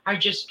had are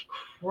just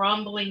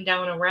crumbling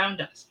down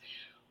around us.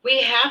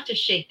 We have to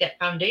shake that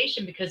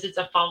foundation because it's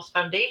a false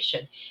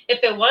foundation.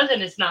 If it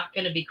wasn't, it's not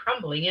going to be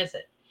crumbling, is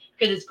it?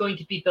 Because it's going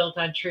to be built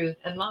on truth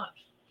and love.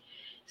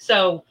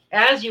 So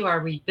as you are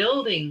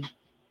rebuilding,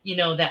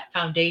 that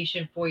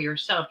foundation for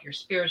yourself, your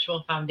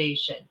spiritual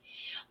foundation,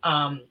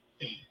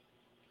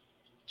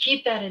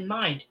 keep that in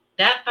mind.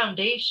 That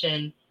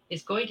foundation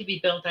is going to be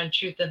built on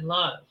truth and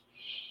love.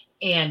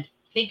 And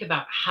think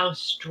about how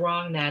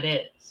strong that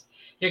is.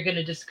 You're going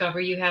to discover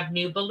you have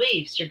new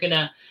beliefs. You're going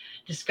to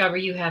discover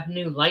you have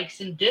new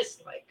likes and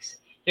dislikes.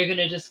 You're going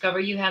to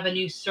discover you have a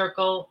new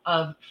circle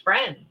of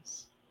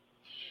friends.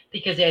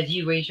 Because as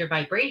you raise your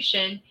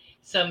vibration,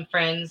 some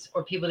friends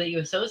or people that you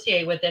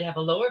associate with that have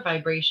a lower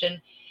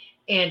vibration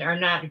and are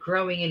not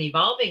growing and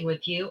evolving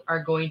with you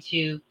are going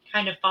to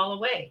kind of fall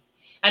away.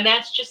 And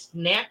that's just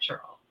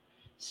natural.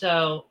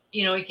 So,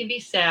 it can be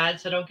sad,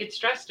 so don't get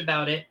stressed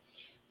about it.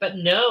 But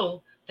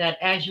know that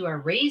as you are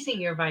raising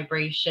your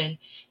vibration,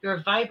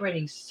 you're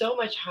vibrating so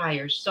much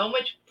higher, so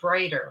much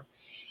brighter,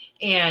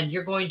 and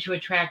you're going to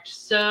attract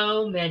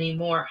so many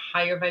more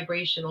higher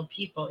vibrational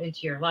people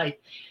into your life.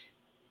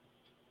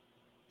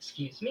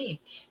 Excuse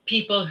me.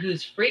 People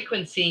whose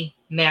frequency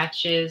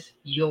matches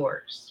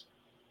yours.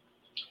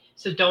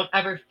 So don't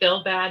ever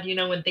feel bad,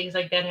 when things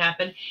like that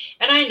happen.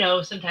 And I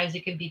know sometimes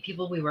it can be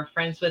people we were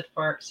friends with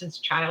since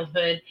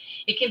childhood.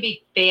 It can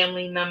be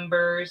family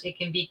members. It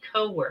can be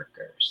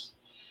coworkers.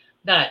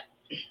 But,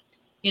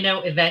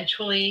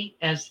 eventually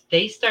as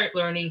they start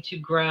learning to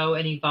grow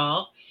and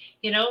evolve,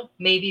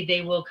 maybe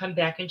they will come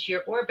back into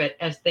your orbit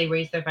as they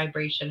raise their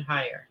vibration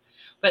higher.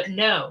 But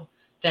know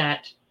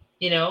that,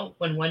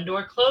 when one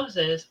door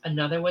closes,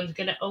 another one's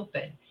going to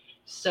open.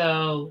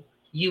 So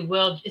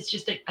it's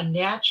just a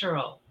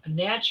natural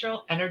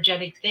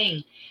energetic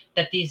thing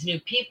that these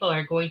new people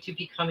are going to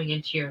be coming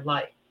into your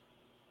life.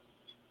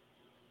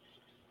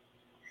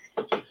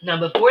 Now,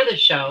 before the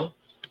show,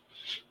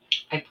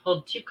 I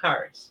pulled 2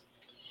 cards,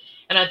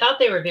 and I thought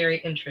they were very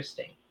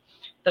interesting.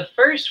 The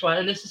first one,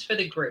 and this is for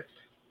the group,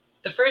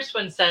 the first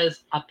one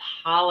says,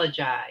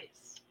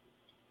 apologize.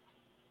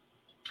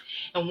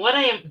 And what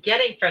I am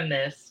getting from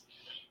this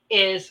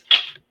is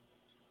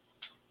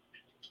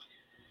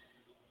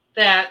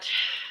that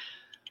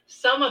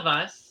some of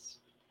us,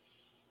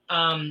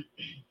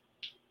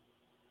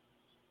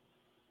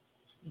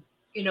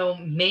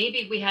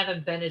 maybe we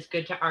haven't been as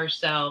good to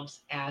ourselves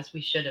as we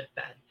should have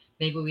been.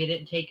 Maybe we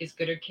didn't take as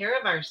good or care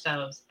of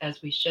ourselves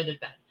as we should have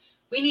been.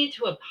 We need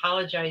to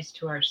apologize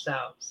to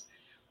ourselves.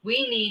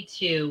 We need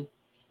to,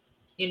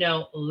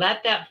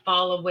 let that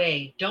fall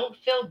away. Don't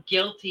feel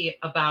guilty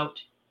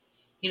about,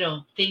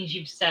 things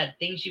you've said,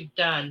 things you've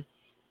done.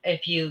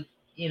 If you,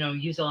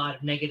 use a lot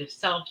of negative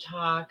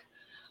self-talk,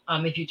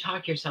 if you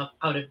talk yourself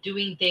out of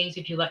doing things,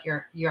 if you let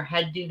your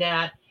head do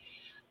that,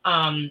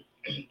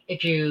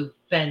 if you've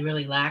been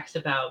really lax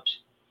about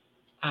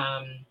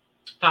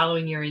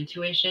following your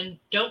intuition,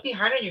 don't be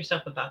hard on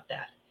yourself about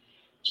that.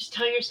 Just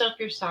tell yourself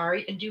you're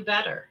sorry and do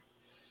better.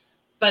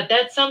 But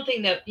that's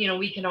something that,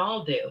 we can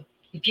all do.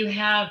 If you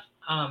have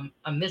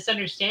a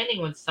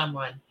misunderstanding with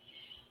someone,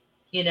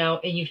 and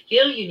you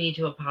feel you need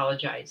to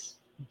apologize,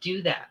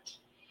 do that.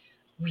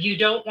 You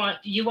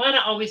want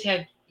to always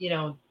have,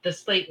 the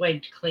slate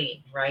wiped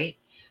clean, right?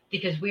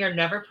 Because we are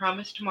never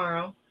promised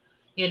tomorrow.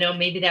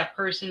 Maybe that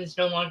person is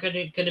no longer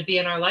going to be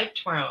in our life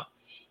tomorrow.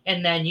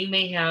 And then you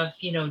may have,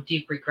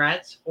 deep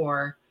regrets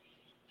or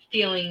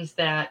feelings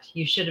that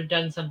you should have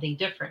done something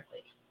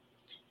differently.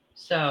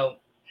 So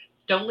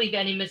don't leave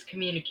any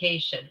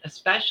miscommunication,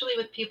 especially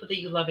with people that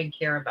you love and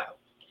care about.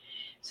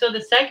 So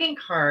the second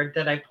card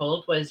that I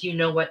pulled was, you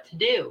know what to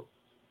do.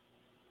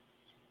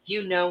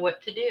 You know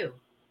what to do.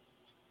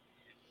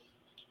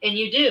 And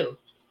you do.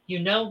 You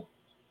know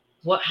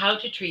how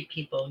to treat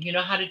people. You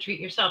know how to treat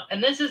yourself.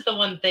 And this is the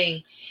one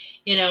thing,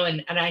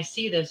 and I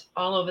see this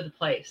all over the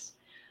place.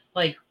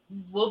 Like,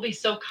 we'll be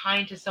so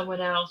kind to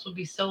someone else. We'll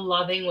be so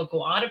loving. We'll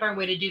go out of our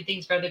way to do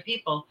things for other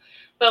people,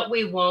 but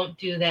we won't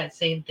do those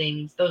same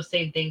things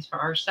for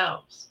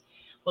ourselves.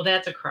 Well,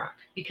 that's a crock,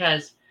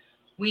 because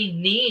we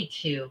need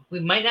to. We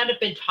might not have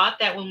been taught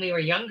that when we were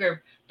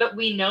younger, but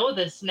we know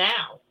this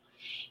now.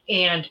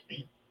 And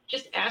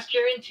just ask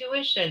your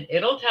intuition.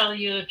 It'll tell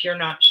you if you're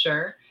not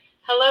sure.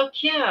 Hello,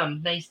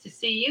 Kim. Nice to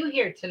see you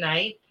here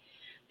tonight.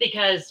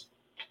 Because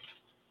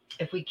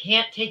if we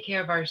can't take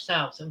care of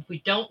ourselves, and if we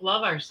don't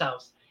love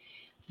ourselves,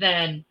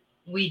 then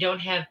we don't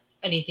have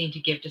anything to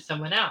give to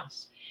someone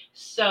else.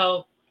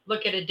 So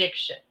look at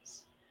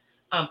addictions.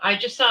 I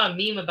just saw a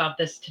meme about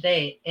this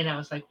today, and I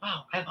was like,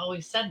 wow, I've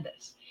always said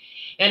this.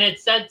 And it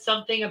said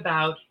something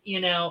about,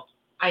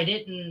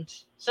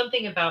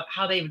 something about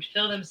how they would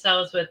fill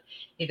themselves with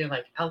either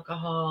like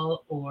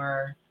alcohol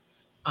or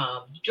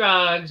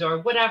drugs or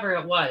whatever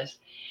it was.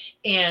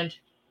 And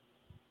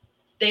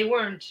they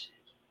weren't,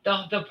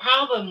 the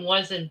problem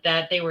wasn't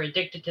that they were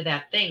addicted to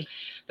that thing.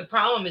 The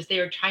problem is they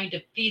were trying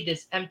to feed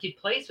this empty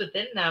place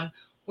within them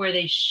where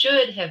they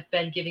should have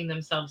been giving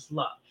themselves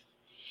love.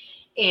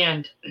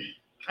 And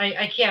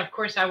I can't, of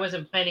course, I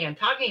wasn't planning on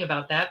talking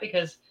about that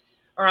because,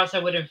 or else I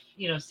would have,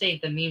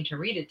 saved the meme to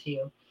read it to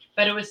you.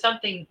 But it was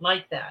something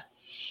like that.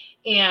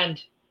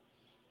 And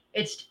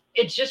it's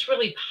just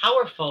really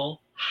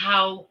powerful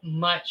how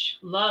much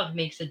love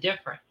makes a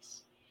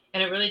difference.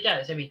 And it really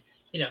does. I mean,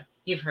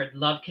 you've heard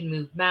love can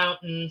move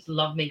mountains,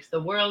 love makes the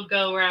world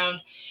go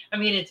round. I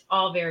mean, it's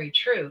all very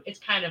true. It's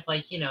kind of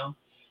like,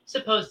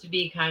 supposed to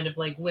be kind of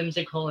like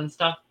whimsical and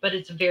stuff, but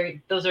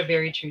those are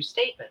very true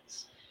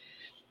statements.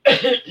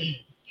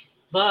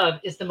 Love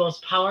is the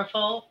most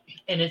powerful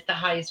and it's the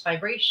highest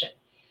vibration.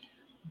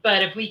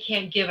 But if we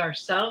can't give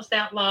ourselves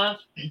that love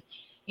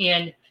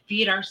and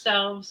feed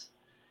ourselves,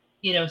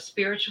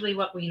 spiritually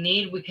what we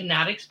need, we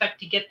cannot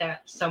expect to get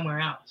that somewhere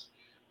else.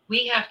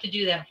 We have to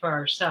do that for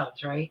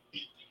ourselves, right?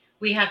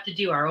 We have to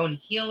do our own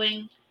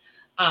healing.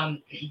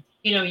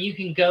 You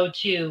can go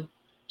to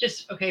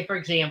for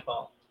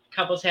example,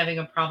 couples having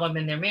a problem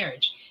in their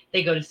marriage.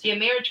 They go to see a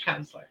marriage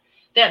counselor.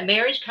 That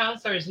marriage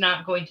counselor is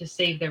not going to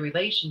save their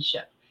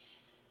relationship.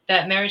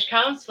 That marriage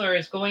counselor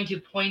is going to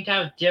point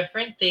out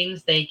different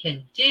things they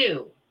can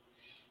do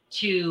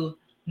to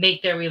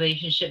make their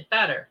relationship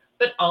better.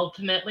 But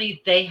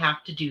ultimately, they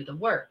have to do the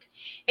work.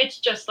 It's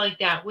just like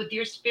that with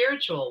your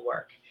spiritual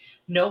work.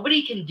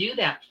 Nobody can do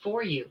that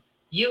for you.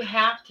 You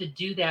have to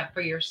do that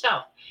for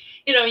yourself.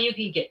 You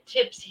can get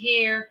tips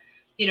here,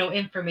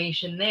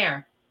 information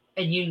there.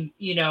 And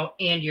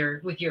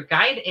with your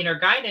inner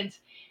guidance,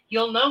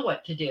 you'll know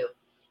what to do.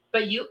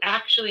 But you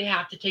actually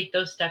have to take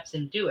those steps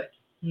and do it.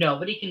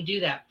 Nobody can do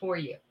that for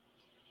you.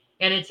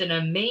 And it's an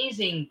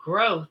amazing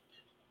growth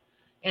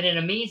and an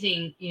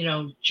amazing,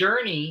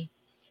 journey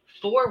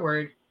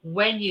forward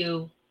when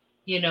you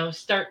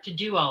start to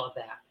do all of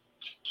that.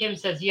 Kim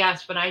says,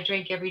 yes, when I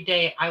drank every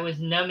day, I was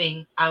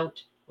numbing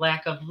out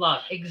lack of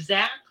love.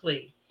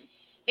 Exactly.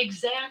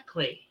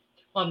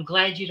 Well, I'm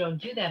glad you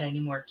don't do that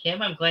anymore,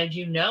 Kim. I'm glad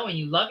you know and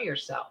you love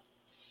yourself.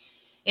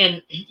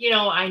 And,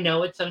 I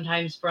know it's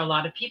sometimes for a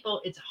lot of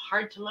people, it's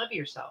hard to love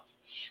yourself.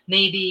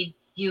 Maybe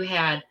you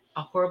had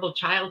a horrible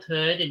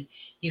childhood and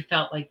you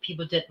felt like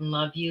people didn't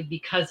love you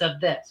because of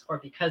this or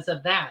because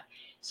of that.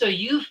 So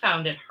you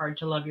found it hard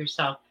to love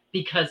yourself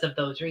because of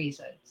those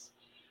reasons.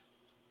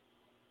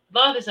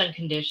 Love is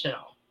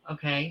unconditional,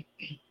 okay?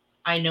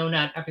 I know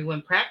not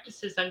everyone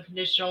practices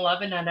unconditional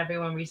love and not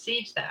everyone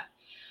receives that.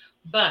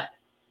 But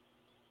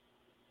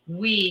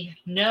we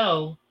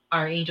know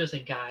our angels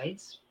and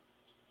guides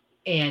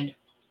and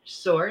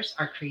source,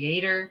 our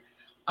creator,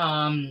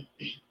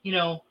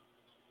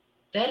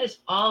 that is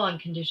all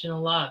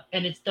unconditional love.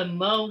 And it's the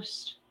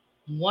most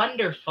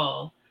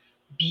wonderful,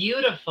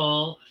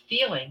 beautiful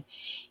feeling.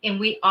 And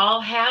we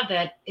all have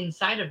that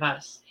inside of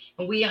us.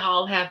 And we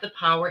all have the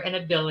power and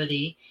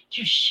ability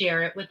to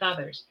share it with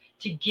others,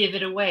 to give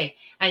it away.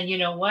 And you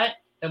know what?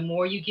 The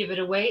more you give it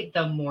away,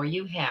 the more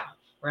you have,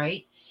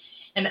 right?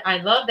 And I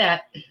love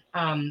that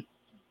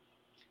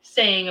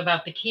saying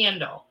about the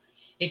candle.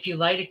 If you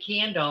light a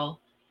candle,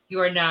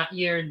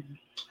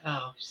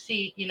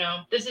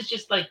 this is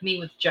just like me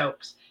with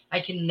jokes. I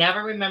can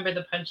never remember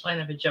the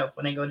punchline of a joke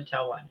when I go to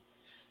tell one.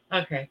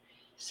 Okay.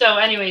 So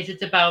anyways,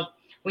 it's about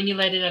when you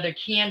light another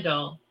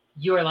candle,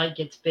 your light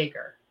gets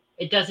bigger.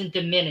 It doesn't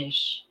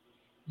diminish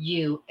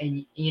you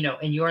and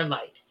your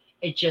light.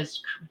 It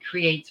just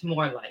creates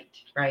more light,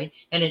 right?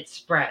 And it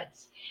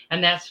spreads.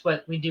 And that's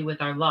what we do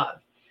with our love.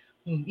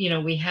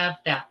 We have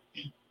that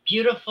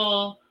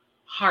beautiful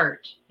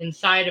heart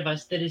inside of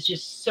us that is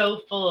just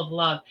so full of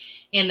love.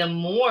 And the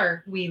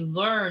more we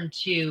learn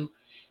to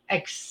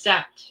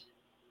accept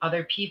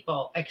other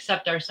people,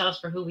 accept ourselves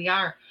for who we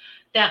are,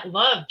 that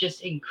love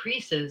just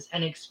increases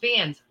and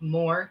expands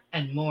more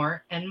and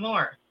more and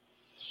more.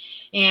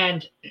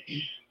 And,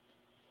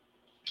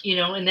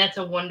 and that's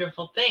a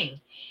wonderful thing.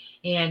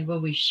 And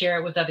when we share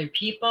it with other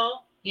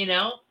people,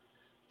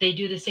 they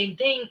do the same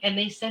thing and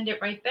they send it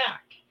right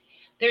back.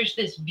 There's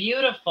this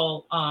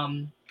beautiful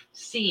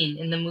scene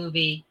in the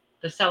movie,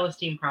 The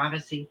Celestine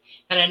Prophecy.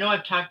 And I know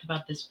I've talked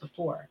about this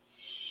before.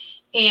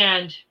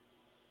 And,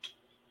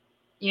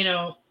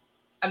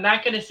 I'm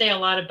not going to say a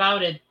lot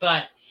about it,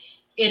 but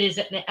it is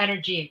an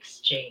energy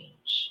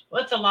exchange.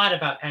 Well, it's a lot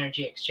about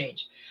energy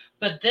exchange.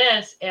 But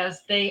this,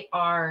 as they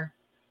are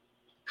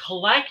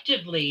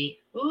collectively,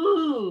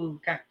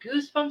 got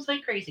goosebumps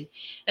like crazy,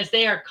 as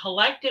they are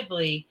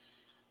collectively,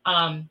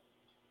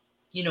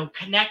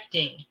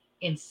 connecting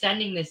and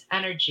sending this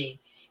energy,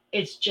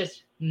 it's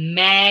just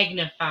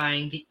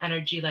magnifying the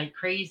energy like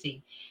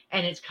crazy,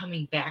 and it's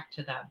coming back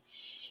to them.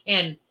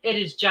 And it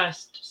is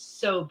just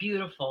so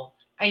beautiful.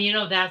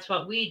 And that's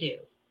what we do.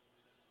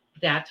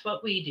 That's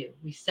what we do.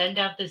 We send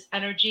out this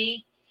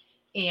energy,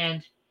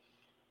 and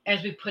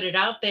as we put it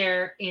out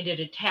there and it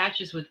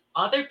attaches with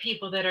other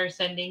people that are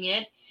sending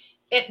it,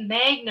 it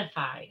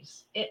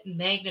magnifies. It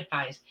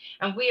magnifies.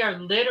 And we are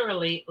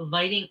literally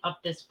lighting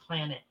up this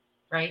planet,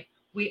 right?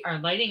 We are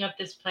lighting up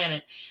this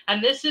planet.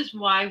 And this is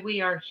why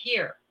we are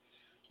here.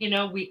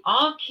 We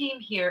all came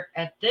here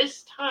at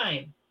this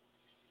time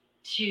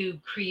to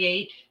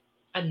create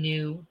a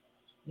new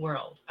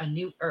world, a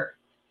new earth.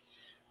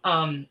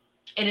 And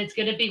it's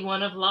going to be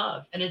one of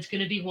love, and it's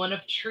going to be one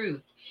of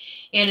truth,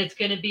 and it's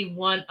going to be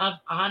one of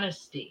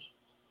honesty.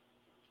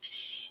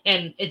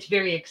 And it's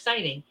very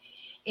exciting.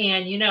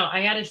 And,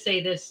 I got to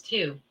say this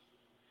too.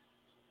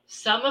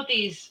 Some of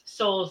these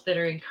souls that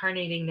are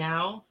incarnating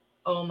now,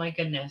 oh my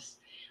goodness.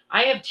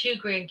 I have 2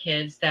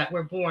 grandkids that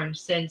were born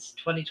since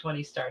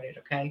 2020 started,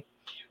 okay?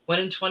 One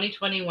in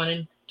 2020, one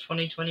in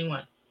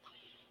 2021.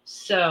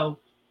 So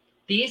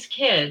these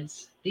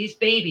kids, these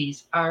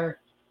babies are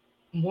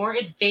more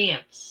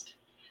advanced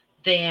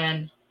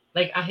than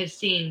like I have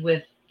seen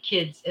with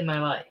kids in my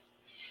life.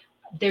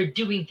 They're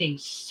doing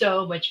things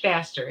so much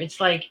faster. It's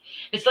like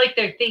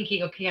they're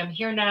thinking, okay, I'm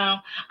here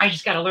now. I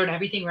just got to learn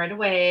everything right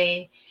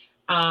away.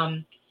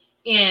 And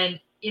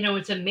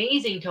it's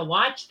amazing to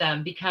watch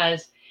them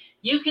because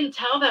you can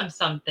tell them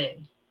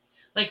something.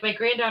 Like my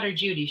granddaughter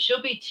Judy,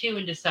 she'll be 2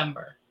 in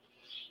December,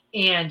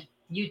 and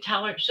you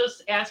tell her, she'll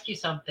ask you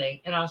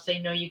something, and I'll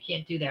say, no, you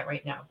can't do that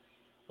right now.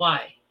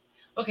 Why?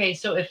 Okay,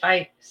 so if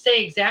I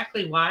say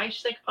exactly why,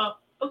 she's like, oh,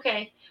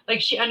 okay.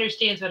 Like she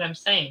understands what I'm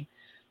saying.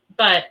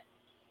 But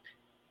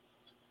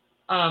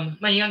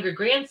my younger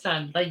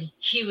grandson, like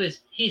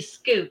he's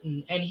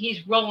scooting and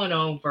he's rolling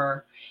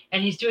over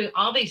and he's doing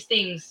all these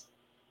things,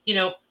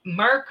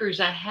 markers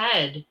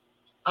ahead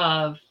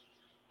of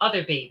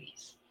other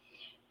babies.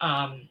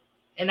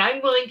 And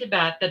I'm willing to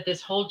bet that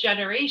this whole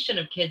generation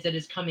of kids that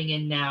is coming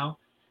in now,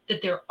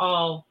 that they're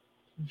all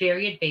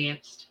very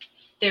advanced.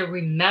 They're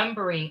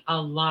remembering a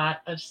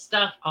lot of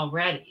stuff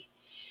already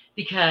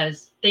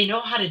because they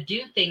know how to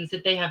do things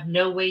that they have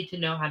no way to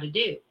know how to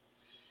do.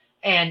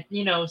 And,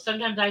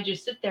 sometimes I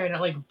just sit there and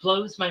it like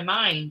blows my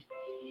mind.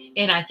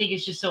 And I think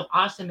it's just so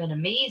awesome and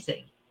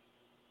amazing.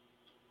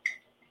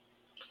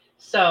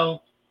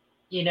 So,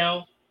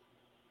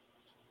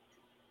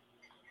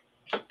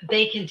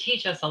 they can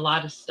teach us a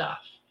lot of stuff.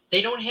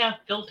 They don't have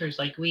filters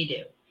like we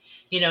do.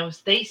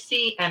 They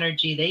see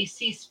energy, they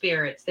see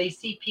spirits, they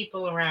see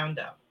people around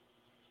them.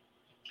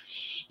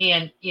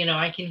 And,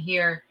 I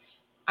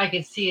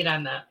can see it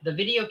on the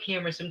video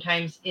camera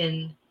sometimes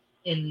in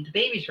the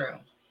baby's room.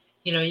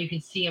 You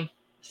can see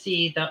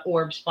the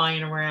orbs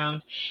flying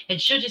around,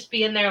 and she'll just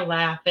be in there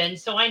laughing.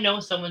 So I know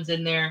someone's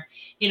in there,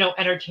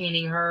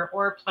 entertaining her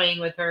or playing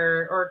with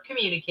her or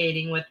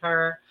communicating with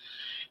her.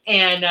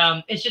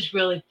 And it's just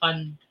really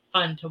fun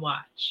to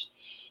watch.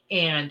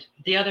 And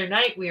the other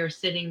night we were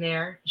sitting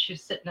there, she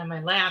was sitting on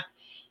my lap,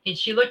 and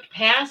she looked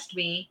past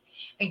me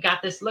and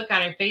got this look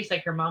on her face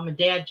like her mom and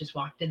dad just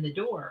walked in the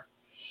door.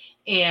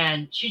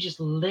 And she just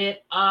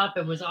lit up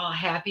and was all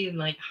happy and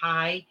like,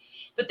 hi,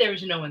 but there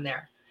was no one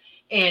there.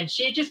 And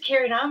she had just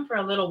carried on for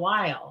a little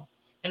while.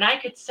 And I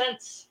could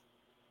sense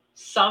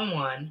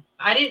someone.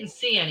 I didn't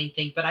see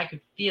anything, but I could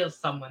feel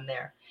someone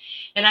there.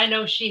 And I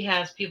know she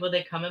has people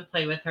that come and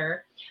play with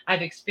her.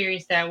 I've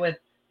experienced that with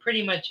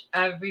pretty much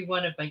every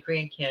one of my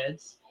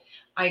grandkids.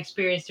 I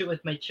experienced it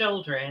with my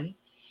children.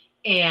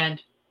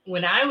 And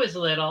when I was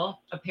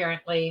little,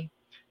 apparently,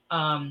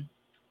 I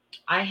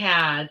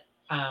had,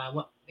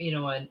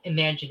 an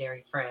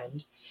imaginary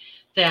friend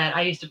that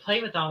I used to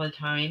play with all the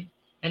time,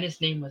 and his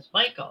name was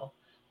Michael.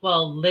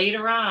 Well,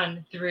 later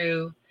on,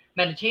 through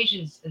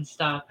meditations and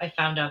stuff, I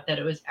found out that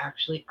it was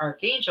actually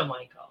Archangel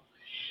Michael,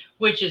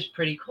 which is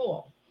pretty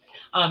cool.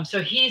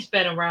 So he's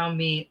been around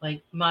me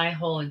like my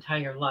whole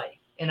entire life,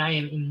 and I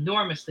am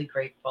enormously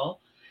grateful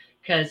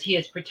because he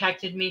has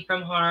protected me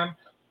from harm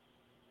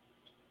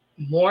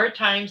more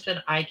times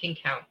than I can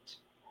count.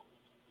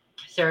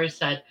 Sarah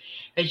said,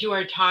 as you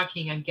are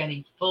talking, I'm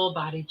getting full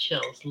body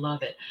chills.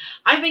 Love it.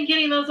 I've been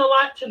getting those a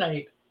lot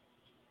tonight.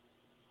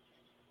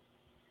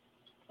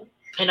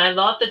 And I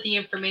love that the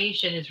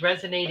information is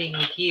resonating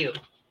with you.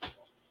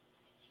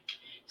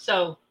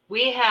 So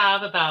we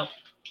have about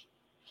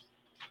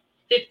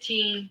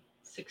 15,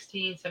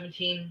 16,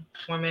 17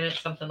 more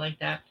minutes, something like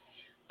that.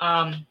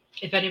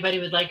 If anybody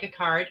would like a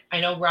card, I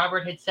know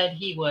Robert had said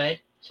he would,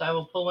 so I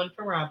will pull one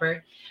for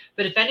Robert.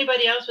 But if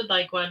anybody else would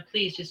like one,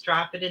 please just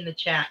drop it in the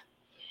chat.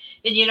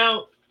 And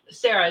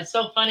Sarah, it's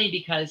so funny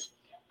because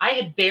I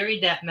had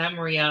buried that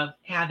memory of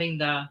having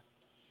the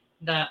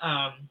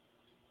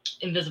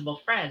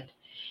invisible friend.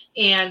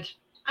 And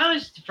I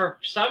was, for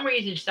some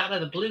reason, just out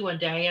of the blue one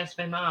day, I asked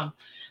my mom,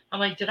 I'm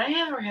like, did I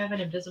ever have an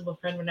invisible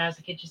friend when I was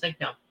a kid? She's like,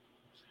 no.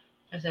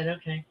 I said,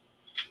 okay.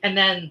 And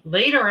then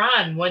later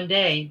on one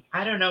day,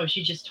 I don't know,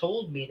 she just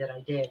told me that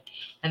I did.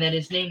 And that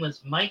his name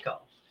was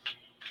Michael.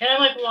 And I'm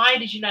like, why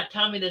did you not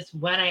tell me this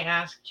when I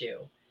asked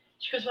you?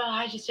 She goes, well,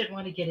 I just didn't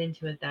want to get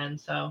into it then.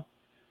 So,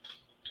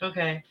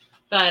 okay.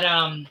 But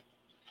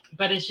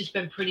it's just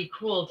been pretty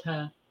cool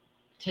to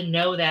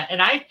know that.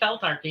 And I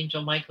felt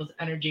Archangel Michael's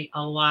energy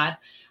a lot.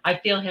 I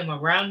feel him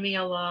around me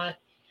a lot.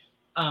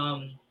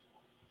 And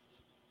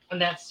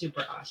that's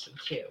super awesome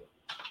too.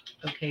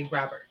 Okay,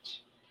 Robert,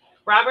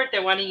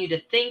 they're wanting you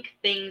to think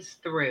things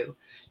through.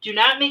 Do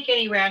not make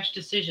any rash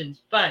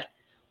decisions. But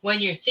when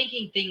you're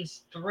thinking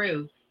things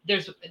through,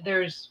 there's a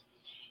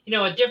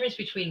difference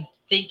between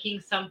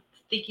thinking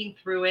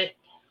through it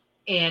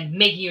and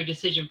making your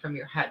decision from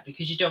your head,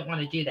 because you don't want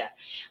to do that.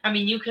 I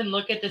mean, you can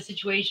look at the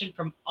situation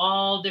from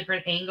all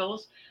different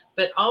angles,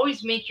 but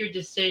always make your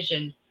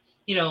decision,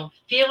 feel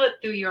it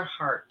through your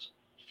heart.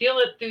 Feel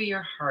it through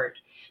your heart,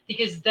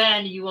 because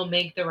then you will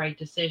make the right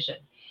decision.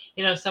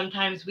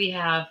 Sometimes we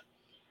have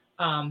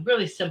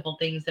really simple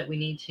things that we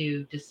need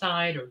to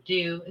decide or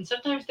do, and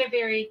sometimes they're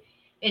very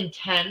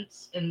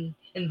intense and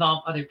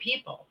involve other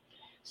people.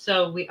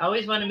 So we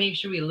always want to make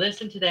sure we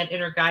listen to that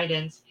inner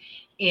guidance,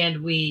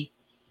 and we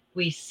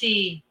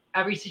see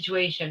every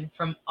situation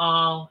from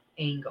all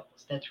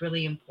angles. That's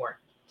really important.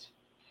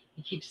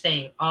 You keep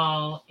saying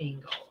all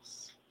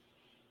angles.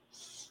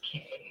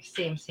 Okay,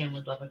 Sam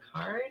would love a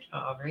card.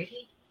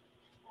 Alrighty.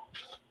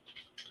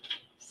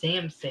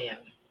 Sam.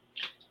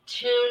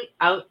 Tune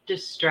out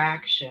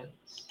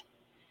distractions.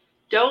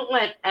 Don't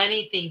let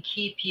anything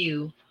keep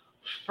you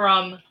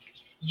from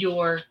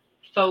your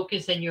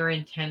focus and your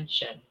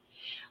intention.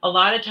 A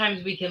lot of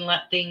times we can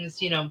let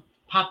things,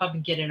 pop up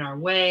and get in our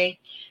way.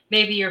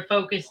 Maybe you're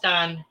focused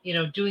on,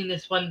 doing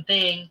this one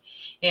thing,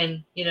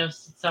 and,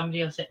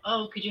 somebody will say,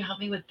 oh, could you help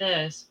me with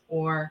this?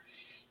 Or,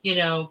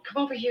 come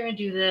over here and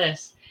do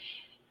this.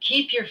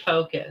 Keep your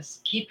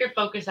focus. Keep your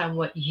focus on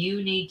what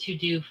you need to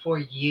do for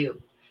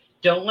you.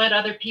 Don't let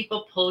other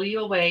people pull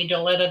you away.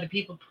 Don't let other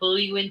people pull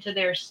you into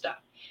their stuff.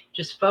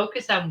 Just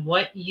focus on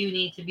what you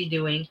need to be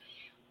doing,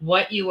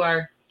 what you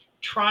are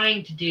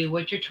trying to do,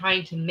 what you're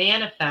trying to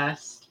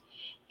manifest,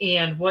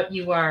 and what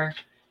you are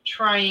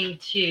trying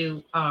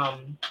to,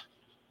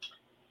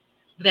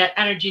 that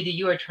energy that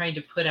you are trying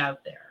to put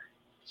out there.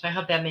 So I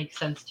hope that makes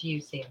sense to you,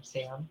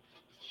 Sam.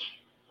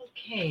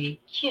 Okay,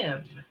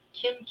 Kim.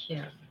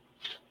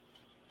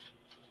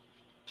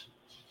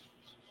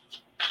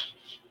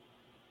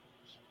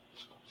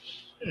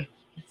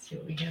 Let's see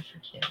what we have for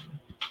Kim.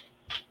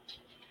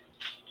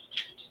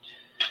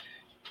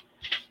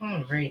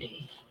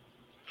 Alrighty.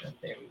 Oh,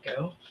 there we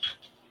go.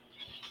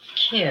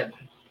 Kim,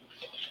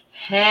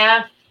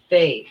 have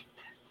faith.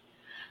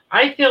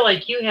 I feel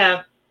like you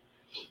have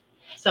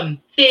some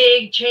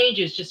big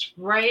changes just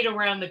right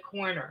around the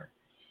corner,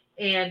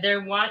 and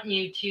they're wanting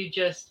you to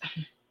just,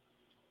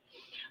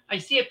 I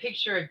see a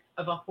picture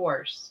of a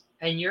horse,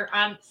 and you're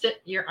on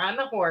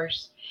the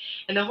horse,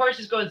 and the horse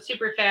is going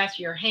super fast.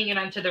 You're hanging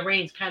onto the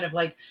reins, kind of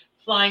like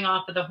flying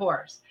off of the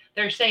horse.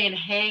 They're saying,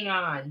 hang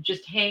on,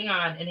 just hang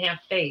on and have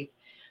faith,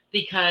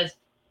 because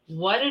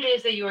what it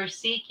is that you are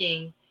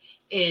seeking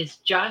is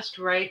just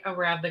right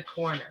around the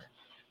corner.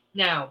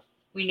 Now,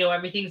 we know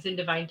everything's in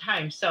divine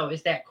time. So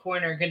is that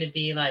corner going to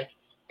be like,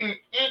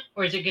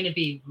 or is it going to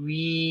be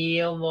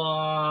real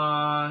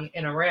long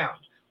and around?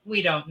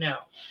 We don't know.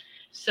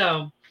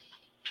 So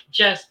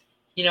just,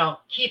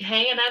 keep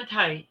hanging on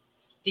tight,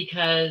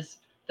 because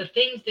the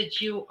things that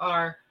you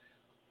are,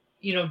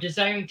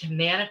 desiring to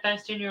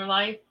manifest in your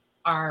life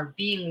are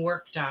being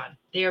worked on.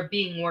 They are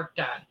being worked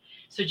on.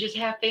 So just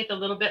have faith a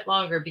little bit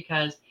longer,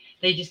 because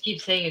they just keep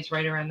saying it's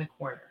right around the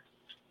corner.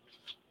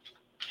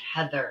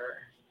 Heather.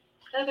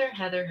 Let's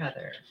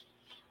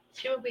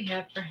see what we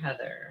have for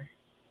Heather.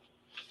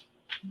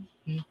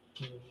 Heather.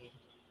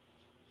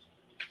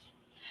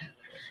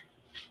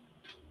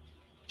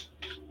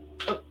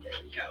 Oh, there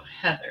we go.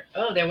 Heather.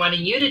 Oh, they're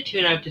wanting you to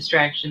tune out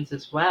distractions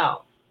as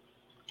well.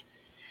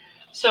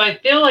 So I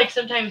feel like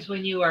sometimes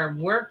when you are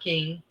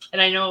working,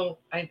 and I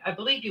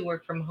believe you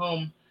work from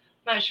home.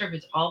 I'm not sure if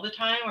it's all the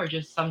time or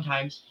just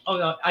sometimes. Oh,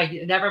 no,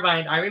 never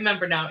mind. I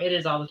remember now. It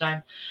is all the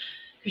time,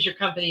 because your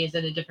company is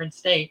in a different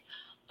state.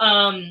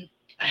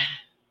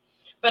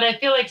 But I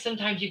feel like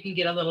sometimes you can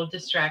get a little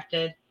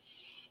distracted,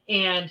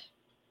 and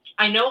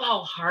I know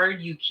how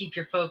hard you keep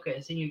your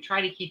focus, and you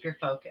try to keep your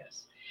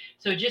focus.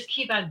 So just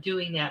keep on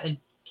doing that, and,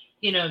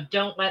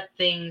 don't let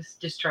things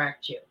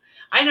distract you.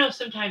 I know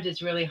sometimes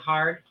it's really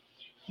hard,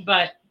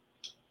 but,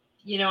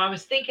 I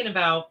was thinking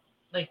about,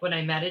 like, when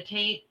I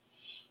meditate,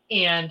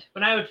 and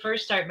when I would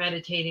first start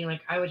meditating,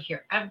 like, I would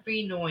hear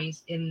every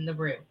noise in the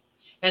room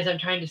as I'm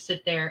trying to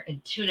sit there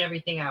and tune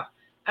everything out.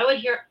 I would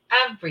hear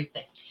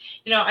everything.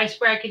 I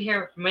swear I could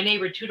hear my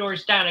neighbor 2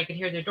 doors down. I could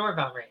hear their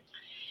doorbell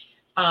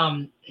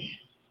ring.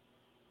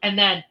 And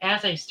then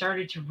as I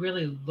started to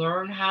really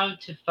learn how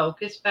to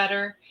focus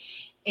better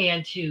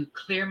and to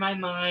clear my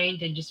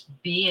mind and just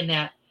be in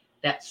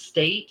that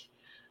state,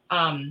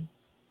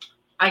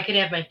 I could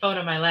have my phone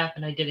on my lap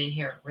and I didn't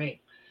hear it ring.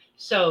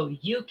 So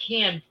you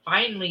can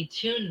finally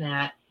tune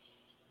that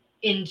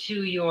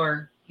into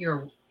your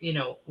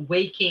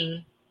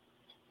waking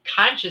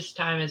conscious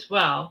time as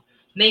well.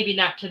 Maybe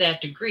not to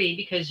that degree,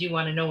 because you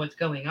want to know what's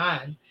going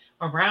on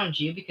around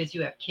you, because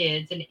you have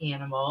kids and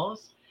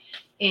animals.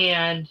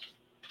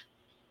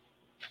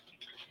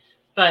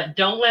 But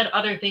don't let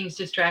other things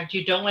distract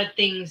you. Don't let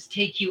things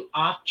take you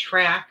off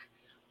track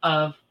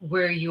of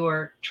where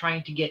you're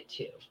trying to get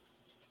to.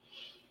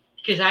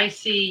 Because I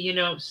see,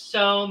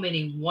 so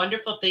many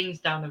wonderful things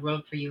down the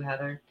road for you,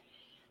 Heather.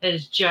 That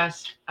is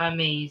just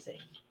amazing.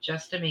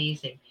 just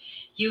amazing.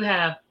 You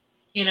have,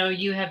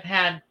 you have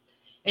had,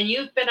 and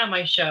you've been on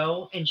my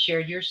show and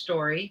shared your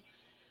story.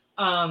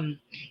 And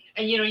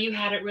you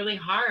had it really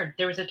hard.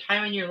 There was a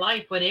time in your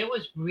life when it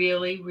was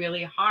really,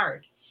 really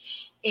hard.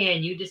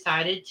 And you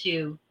decided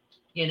to,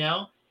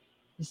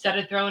 instead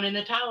of throwing in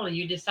the towel,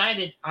 you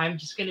decided, I'm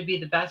just going to be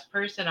the best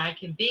person I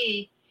can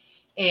be.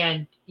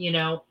 And,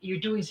 you're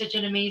doing such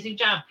an amazing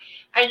job.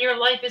 And your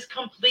life is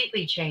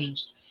completely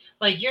changed.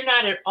 Like, you're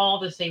not at all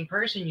the same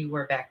person you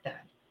were back then.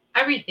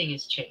 Everything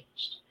has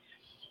changed.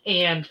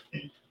 And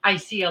I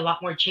see a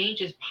lot more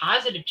changes,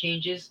 positive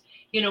changes,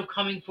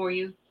 coming for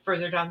you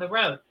further down the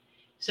road.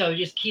 So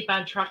just keep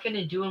on trucking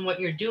and doing what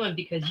you're doing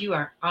because you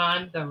are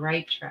on the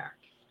right track.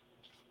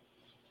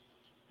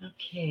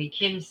 Okay,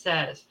 Kim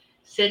says,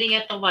 sitting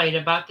at the light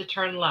about to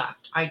turn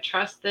left. I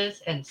trust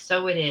this, and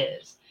so it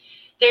is.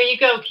 There you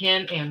go,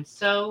 Kim, and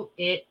so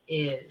it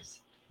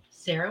is.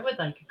 Sarah would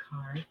like a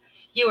card.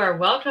 You are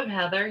welcome,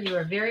 Heather. You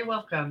are very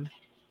welcome.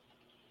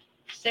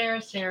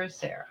 Sarah.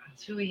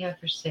 That's who we have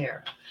for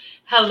Sarah.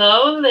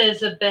 Hello,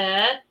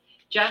 Elizabeth.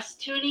 Just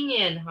tuning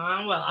in,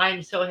 huh? Well,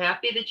 I'm so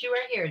happy that you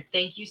are here.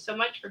 Thank you so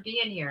much for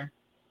being here.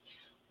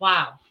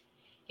 Wow.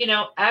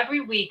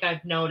 Every week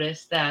I've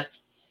noticed that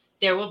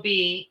there will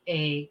be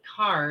a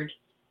card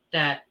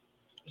that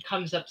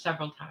comes up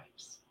several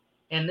times.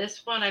 And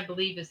this one, I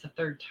believe, is the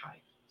third time.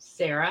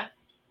 Sarah,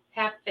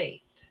 have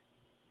faith.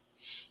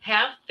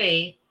 Have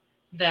faith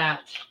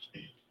that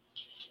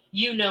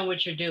you know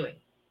what you're doing.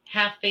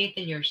 Have faith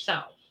in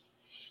yourself.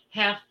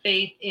 Have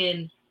faith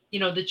in,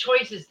 the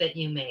choices that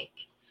you make.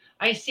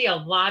 I see a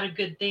lot of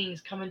good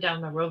things coming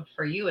down the road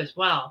for you as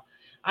well.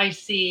 I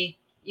see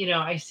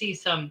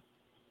some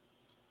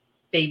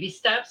baby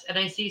steps and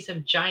I see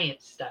some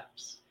giant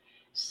steps.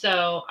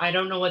 So I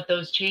don't know what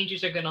those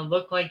changes are going to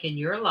look like in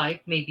your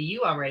life. Maybe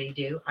you already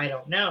do. I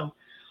don't know.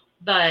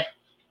 But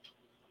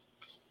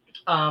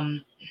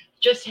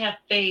just have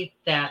faith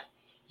that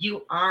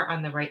you are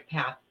on the right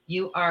path.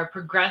 You are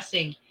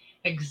progressing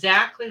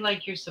exactly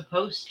like you're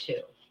supposed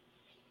to.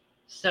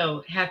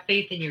 So have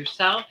faith in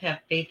yourself, have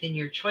faith in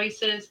your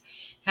choices,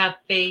 have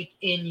faith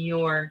in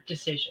your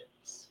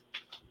decisions.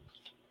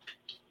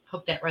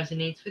 Hope that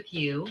resonates with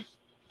you.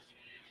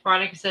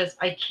 Veronica says,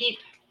 I keep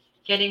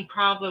getting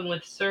problem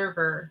with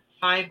server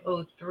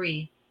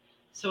 503,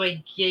 so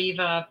I gave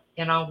up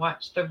and I'll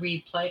watch the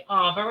replay.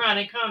 Oh,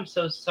 Veronica, I'm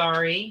so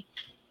sorry.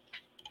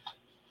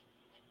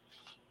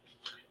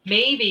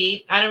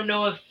 Maybe, I don't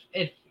know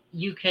if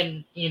you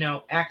can,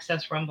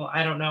 access Rumble.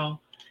 I don't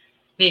know.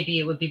 Maybe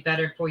it would be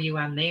better for you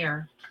on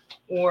there.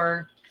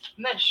 Or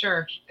I'm not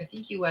sure. I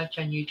think you watch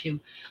on YouTube.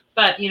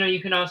 But,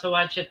 you can also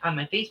watch it on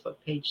my Facebook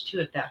page too,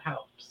 if that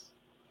helps.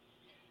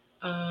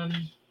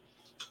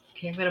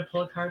 Okay, I'm going to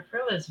pull a card for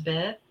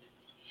Elizabeth.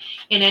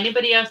 And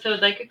anybody else that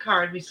would like a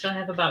card, we still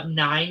have about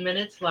 9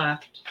 minutes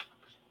left.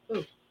 Ooh.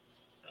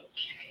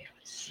 Okay,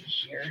 let's see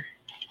here.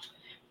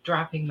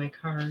 Dropping my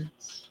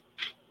cards.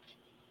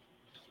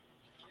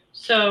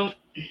 So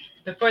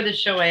before the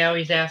show, I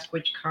always ask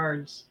which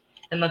cards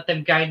and let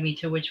them guide me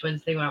to which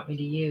ones they want me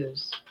to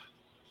use.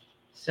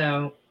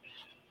 So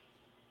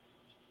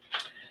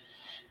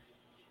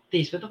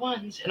these were the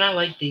ones, and I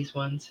like these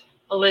ones.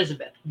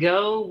 Elizabeth,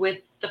 go with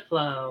the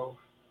flow.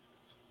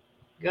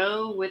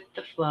 Go with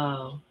the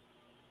flow.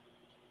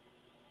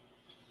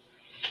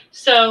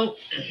 So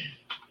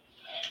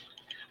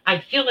I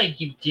feel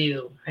like you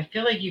do. I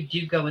feel like you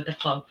do go with the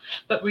flow.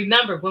 But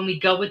remember, when we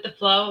go with the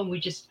flow and we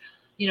just,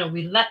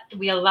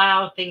 we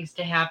allow things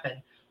to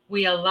happen.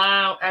 We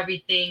allow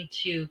everything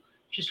to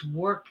just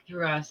work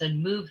through us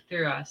and move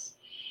through us.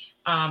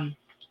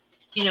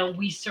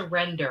 We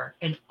surrender.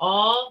 And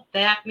all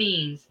that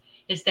means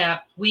is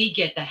that we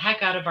get the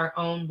heck out of our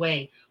own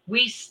way.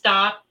 We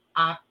stop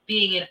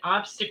being an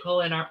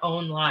obstacle in our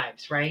own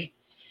lives, right?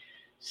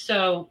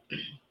 So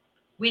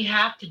we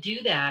have to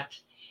do that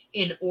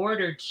in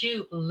order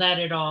to let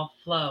it all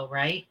flow,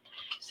 right?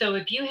 So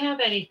if you have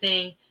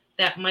anything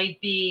that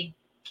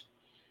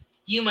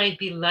you might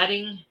be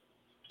letting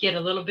get a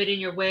little bit in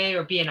your way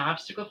or be an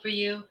obstacle for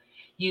you,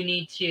 you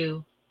need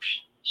to,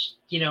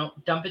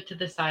 dump it to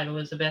the side,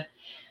 Elizabeth.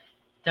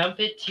 Dump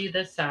it to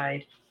the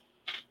side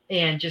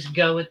and just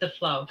go with the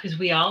flow. Because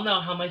we all know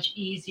how much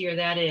easier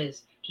that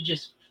is to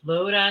just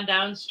float on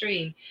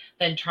downstream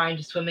than trying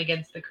to swim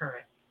against the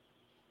current.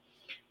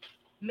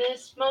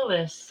 Miss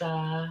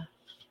Melissa.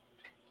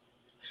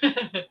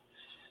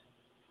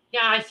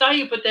 Yeah, I saw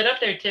you put that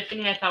up there,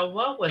 Tiffany. I thought,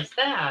 what was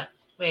that?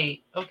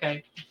 Wait,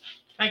 okay.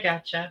 I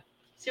gotcha.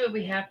 Let's see what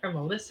we have from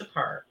Melissa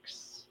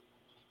Parks.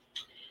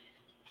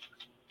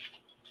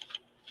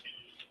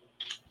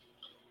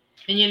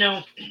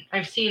 And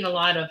I've seen a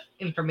lot of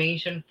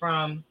information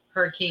from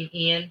Hurricane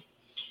Ian.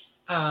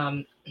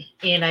 And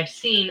I've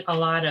seen a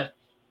lot of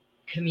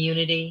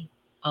community,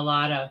 a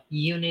lot of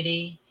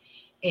unity,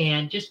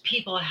 and just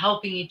people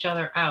helping each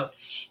other out.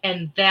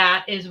 And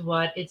that is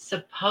what it's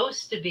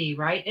supposed to be,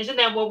 right? Isn't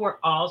that what we're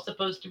all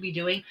supposed to be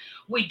doing?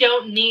 We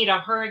don't need a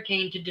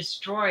hurricane to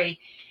destroy,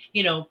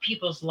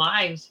 people's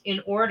lives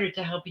in order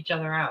to help each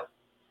other out.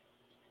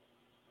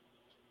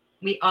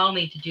 We all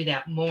need to do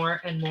that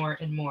more and more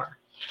and more.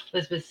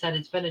 Elizabeth said,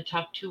 it's been a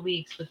tough 2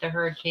 weeks with the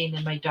hurricane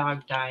and my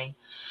dog dying.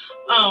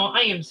 Oh,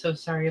 I am so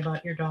sorry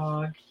about your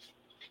dog.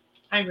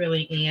 I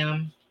really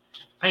am.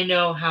 I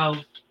know how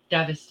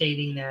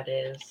devastating that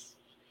is.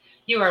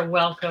 You are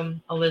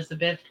welcome,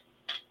 Elizabeth.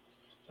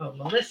 Oh,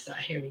 Melissa,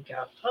 here we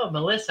go. Oh,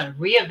 Melissa,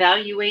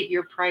 reevaluate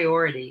your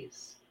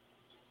priorities.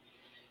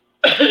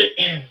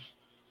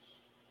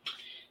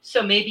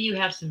 So maybe you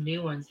have some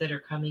new ones that are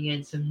coming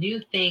in, some new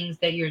things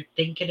that you're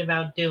thinking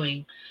about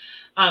doing.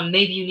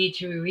 Maybe you need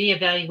to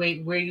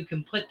reevaluate where you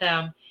can put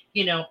them,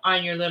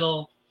 on your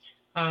little,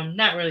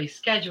 not really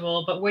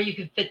schedule, but where you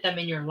can fit them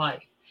in your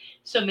life.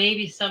 So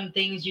maybe some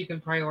things you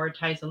can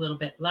prioritize a little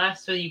bit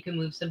less so you can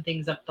move some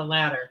things up the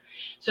ladder.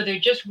 So they're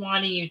just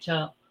wanting you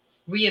to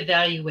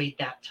reevaluate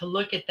that, to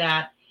look at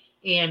that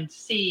and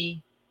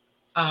see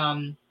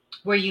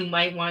where you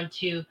might want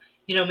to,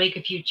 make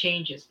a few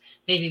changes.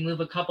 Maybe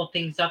move a couple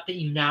things up that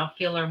you now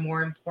feel are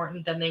more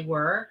important than they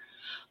were.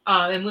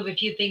 And move a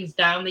few things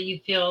down that you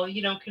feel,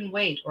 can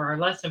wait or are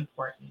less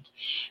important.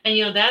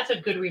 And, that's a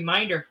good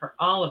reminder for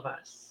all of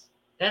us.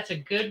 That's a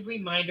good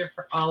reminder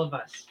for all of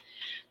us.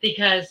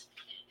 Because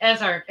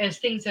as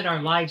things in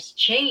our lives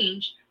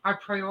change, our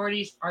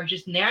priorities are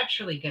just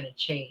naturally going to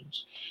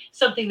change.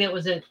 Something that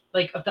was of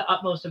the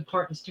utmost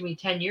importance to me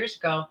 10 years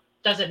ago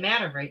doesn't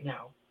matter right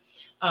now.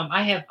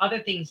 I have other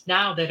things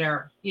now that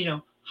are,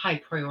 high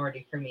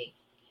priority for me.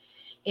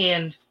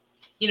 And,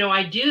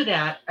 I do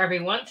that every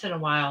once in a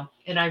while,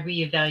 and I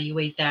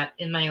reevaluate that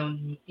in my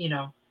own,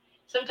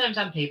 sometimes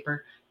on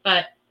paper,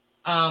 but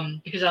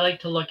because I like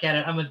to look at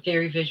it. I'm a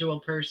very visual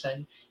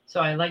person,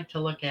 so I like to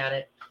look at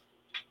it.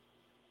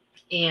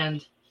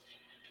 And,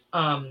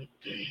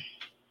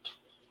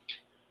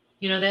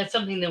 that's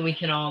something that we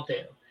can all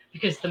do,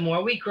 because the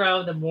more we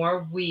grow, the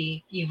more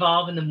we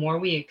evolve, and the more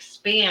we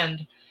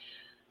expand,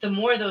 the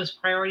more those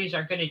priorities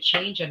are going to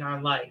change in our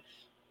life.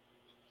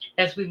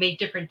 As we make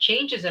different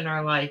changes in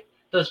our life,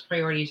 those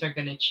priorities are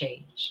going to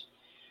change.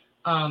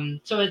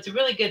 So it's a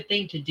really good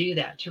thing to do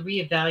that, to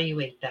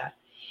reevaluate that.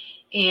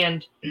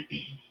 And,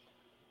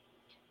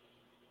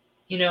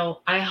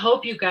 I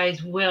hope you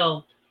guys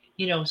will,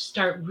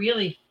 start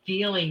really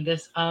feeling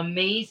this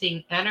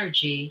amazing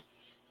energy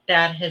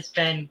that has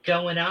been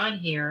going on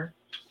here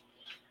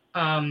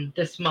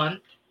this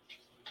month.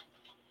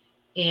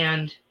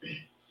 And,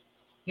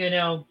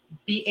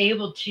 be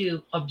able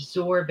to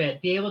absorb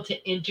it, be able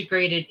to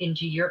integrate it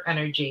into your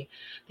energy,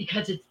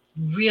 because it's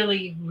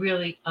really,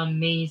 really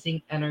amazing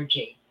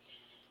energy.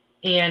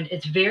 And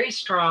it's very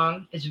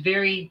strong. It's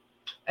very,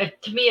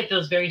 to me, it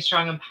feels very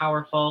strong and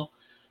powerful,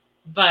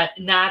 but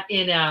not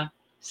in a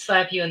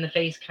slap you in the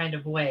face kind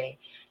of way.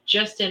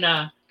 Just in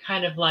a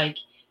kind of like,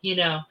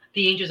 the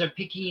angels are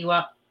picking you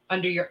up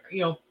under your,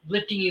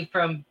 lifting you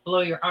from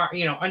below your arm,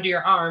 under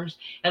your arms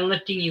and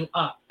lifting you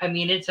up. I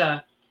mean, it's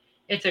a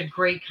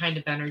great kind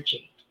of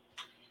energy.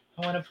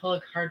 I want to pull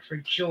a card for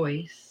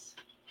Joyce.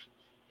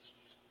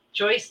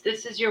 Joyce,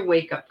 this is your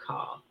wake-up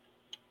call.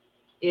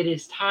 It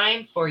is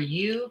time for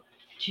you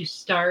to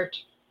start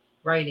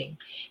writing.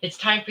 It's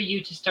time for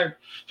you to start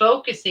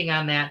focusing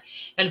on that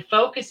and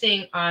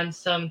focusing on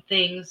some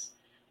things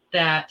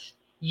that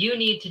you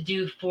need to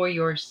do for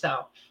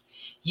yourself.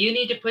 You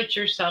need to put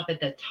yourself at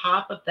the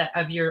top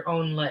of your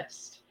own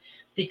list,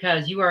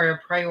 because you are a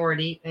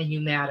priority and you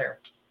matter.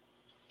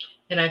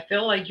 And I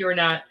feel like you're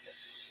not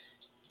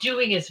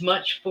doing as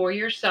much for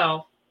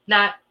yourself,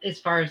 not as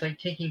far as like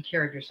taking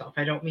care of yourself.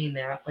 I don't mean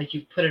that, like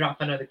you put it off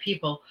on other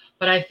people,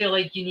 but I feel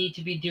like you need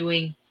to be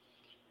doing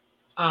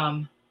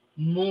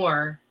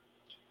more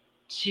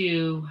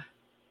to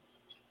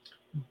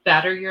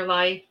better your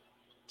life,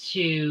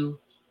 to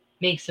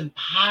make some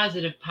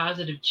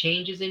positive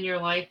changes in your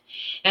life.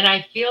 And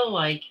I feel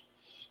like,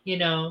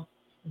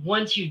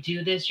 once you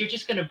do this, you're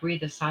just going to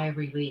breathe a sigh of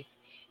relief.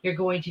 You're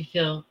going to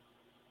feel,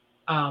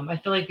 I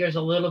feel like there's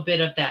a little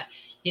bit of that,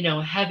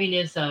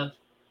 heaviness of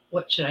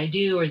what should I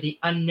do, or the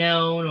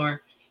unknown,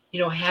 or,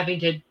 having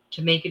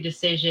to make a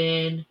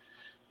decision.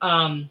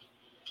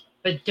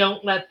 But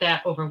don't let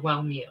that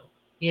overwhelm you,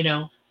 get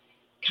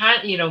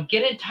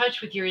in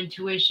touch with your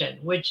intuition,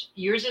 which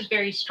yours is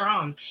very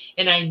strong.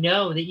 And I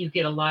know that you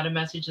get a lot of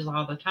messages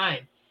all the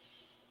time.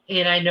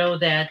 And I know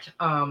that,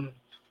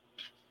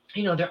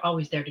 they're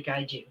always there to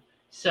guide you.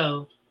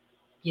 So,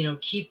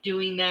 keep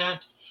doing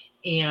that,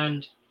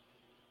 and,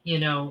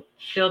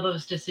 feel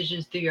those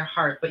decisions through your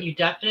heart. But you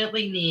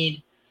definitely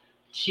need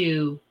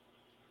to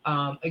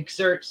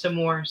exert some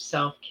more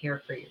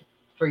self-care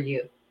for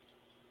you.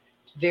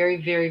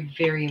 Very, very,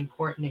 very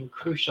important and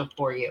crucial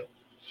for you.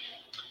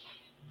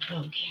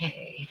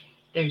 Okay.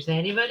 If there's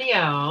anybody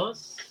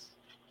else,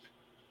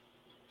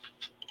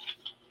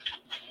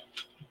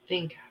 I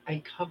think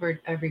I covered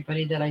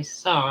everybody that I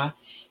saw.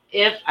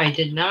 If I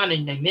did not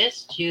and I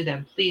missed you,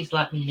 then please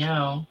let me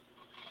know.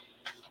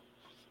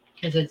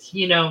 Because it's,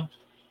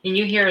 and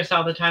you hear us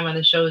all the time on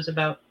the shows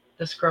about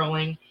the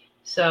scrolling.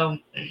 So,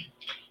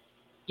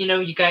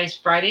 you guys,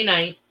 Friday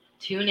night,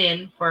 tune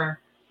in for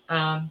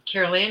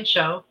Carol Ann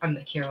show. I'm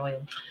the Carol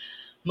Ann.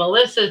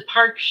 Melissa's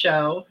Park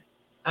show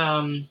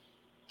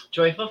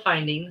Joyful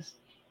Findings,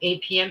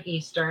 8 p.m.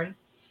 Eastern.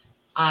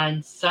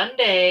 On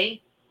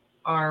Sunday,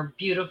 our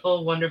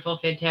beautiful, wonderful,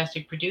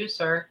 fantastic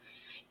producer,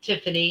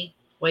 Tiffany,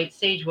 White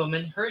Sage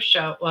Woman, her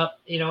show, well,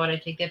 you know what, I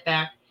take that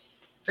back.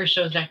 Her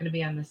show's not going to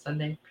be on this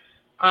Sunday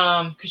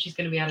because she's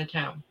going to be out of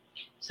town.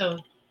 So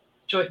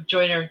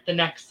join her the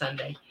next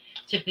Sunday.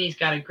 Tiffany's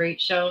got a great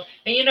show.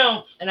 And,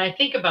 and I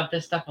think about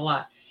this stuff a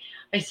lot.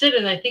 I sit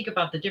and I think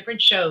about the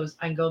different shows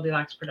on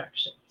Goldilocks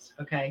Productions,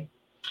 okay?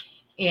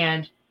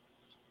 And,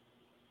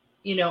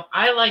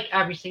 I like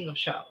every single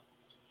show.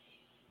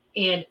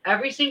 And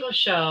every single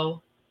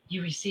show,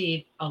 you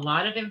receive a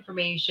lot of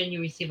information.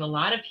 You receive a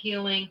lot of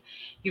healing.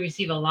 You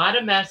receive a lot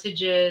of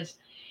messages.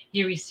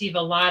 You receive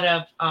a lot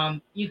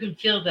of, you can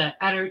feel the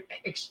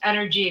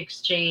energy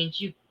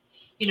exchange.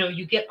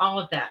 You get all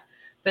of that.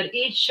 But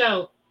each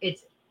show,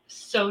 it's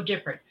so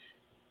different.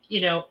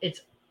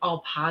 It's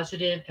all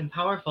positive and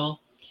powerful.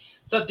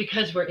 But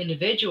because we're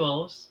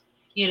individuals,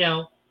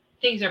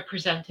 things are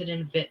presented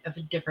in a bit of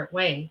a different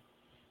way,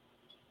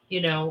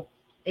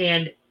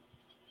 and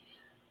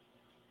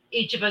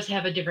each of us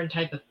have a different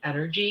type of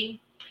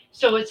energy.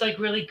 So it's like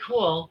really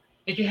cool.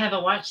 If you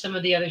haven't watched some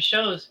of the other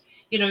shows,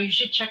 you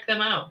should check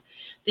them out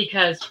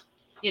because,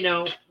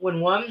 when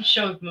one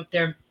show,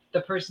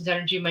 the person's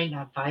energy might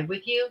not vibe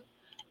with you,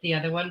 the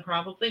other one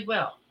probably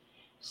will.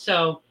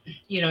 So,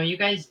 you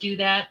guys do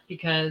that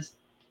because,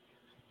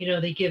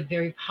 they give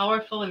very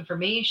powerful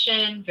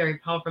information, very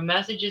powerful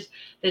messages.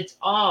 That's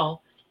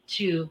all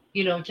to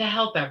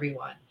help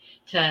everyone,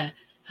 to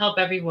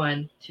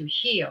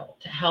heal,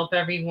 to help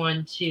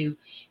everyone to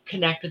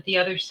connect with the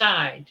other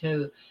side,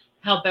 to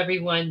help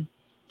everyone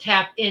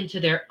tap into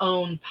their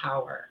own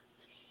power.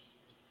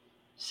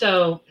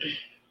 So,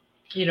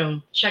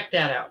 check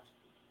that out.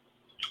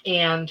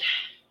 And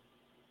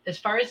as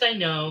far as I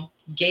know,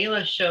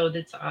 gala show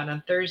that's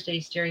on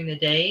Thursdays during the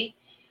day,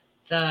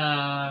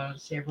 I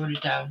wrote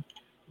it down,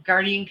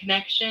 Guardian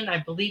Connection, I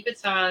believe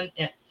it's on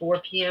at 4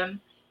 p.m.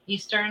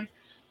 Eastern.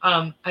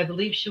 I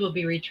believe she will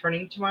be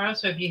returning tomorrow.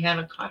 So if you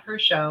haven't caught her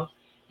show,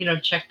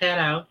 check that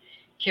out.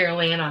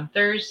 Carol Ann on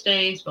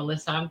Thursdays,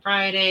 Melissa on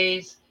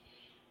Fridays.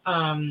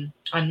 On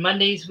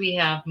Mondays, we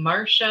have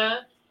Marsha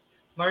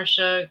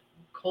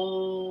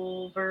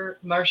Culver.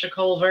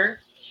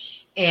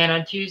 And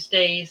on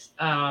Tuesdays,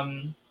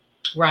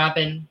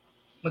 Robin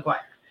McGuire.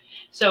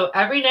 So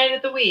every night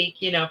of the week,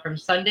 from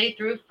Sunday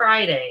through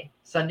Friday,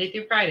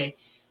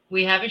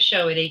 we have a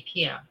show at 8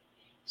 p.m.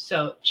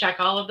 So check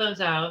all of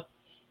those out.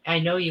 I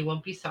know you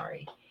won't be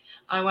sorry.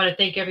 I want to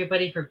thank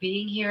everybody for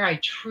being here. I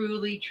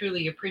truly,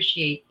 truly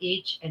appreciate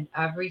each and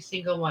every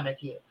single one of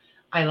you.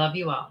 I love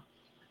you all.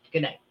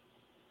 Good night.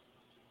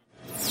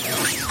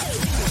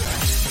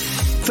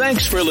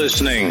 Thanks for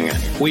listening.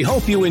 We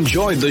hope you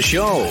enjoyed the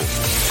show.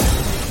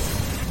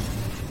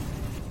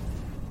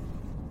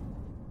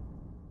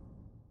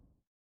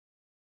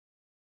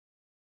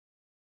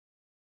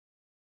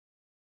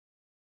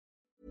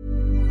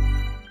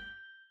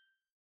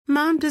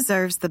 Mom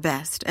deserves the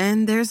best,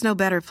 and there's no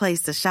better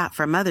place to shop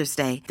for Mother's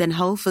Day than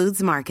Whole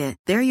Foods Market.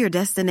 They're your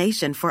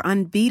destination for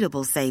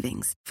unbeatable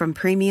savings, from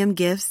premium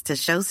gifts to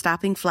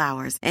show-stopping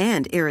flowers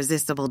and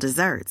irresistible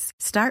desserts.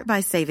 Start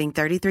by saving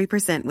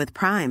 33% with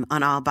Prime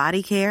on all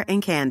body care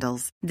and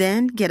candles.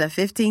 Then get a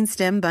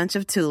 15-stem bunch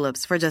of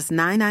tulips for just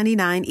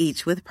 $9.99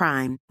 each with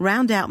Prime.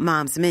 Round out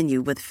Mom's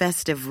menu with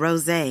festive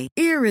rosé,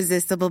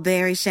 irresistible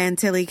berry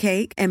chantilly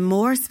cake, and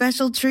more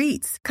special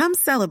treats. Come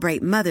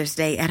celebrate Mother's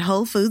Day at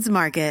Whole Foods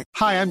Market.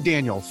 Hi, I'm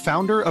Daniel,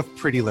 founder of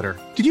Pretty Litter.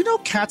 Did you know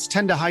cats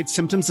tend to hide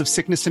symptoms of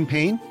sickness and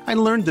pain? I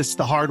learned this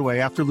the hard way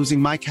after losing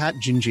my cat,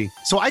 Gingy.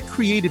 So I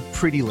created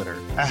Pretty Litter,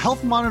 a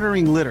health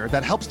monitoring litter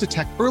that helps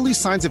detect early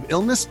signs of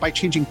illness by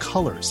changing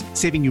colors,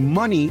 saving you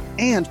money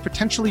and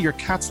potentially your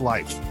cat's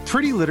life.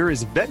 Pretty Litter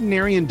is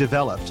veterinarian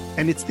developed,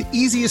 and it's the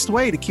easiest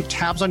way to keep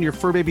tabs on your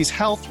fur baby's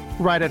health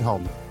right at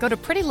home. Go to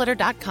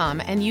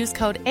prettylitter.com and use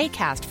code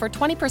ACAST for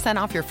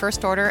 20% off your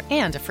first order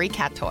and a free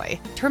cat toy.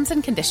 Terms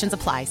and conditions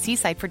apply. See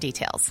site for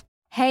details.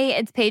 Hey,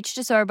 it's Paige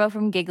DeSorbo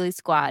from Giggly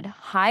Squad.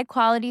 High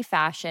quality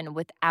fashion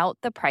without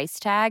the price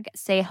tag.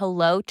 Say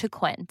hello to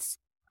Quince.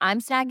 I'm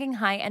snagging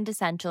high-end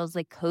essentials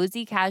like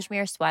cozy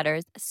cashmere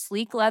sweaters,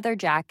 sleek leather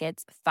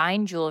jackets,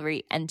 fine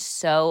jewelry, and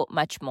so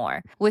much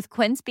more. With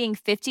Quince being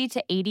 50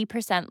 to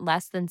 80%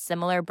 less than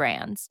similar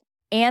brands.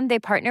 And they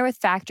partner with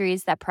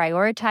factories that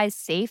prioritize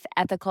safe,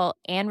 ethical,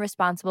 and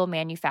responsible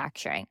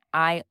manufacturing.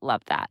 I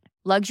love that.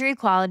 Luxury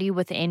quality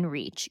within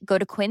reach. Go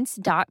to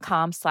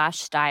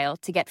quince.com/style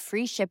to get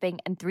free shipping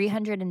and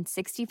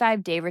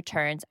 365-day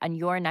returns on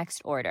your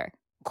next order.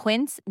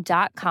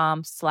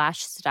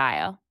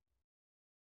 Quince.com/style.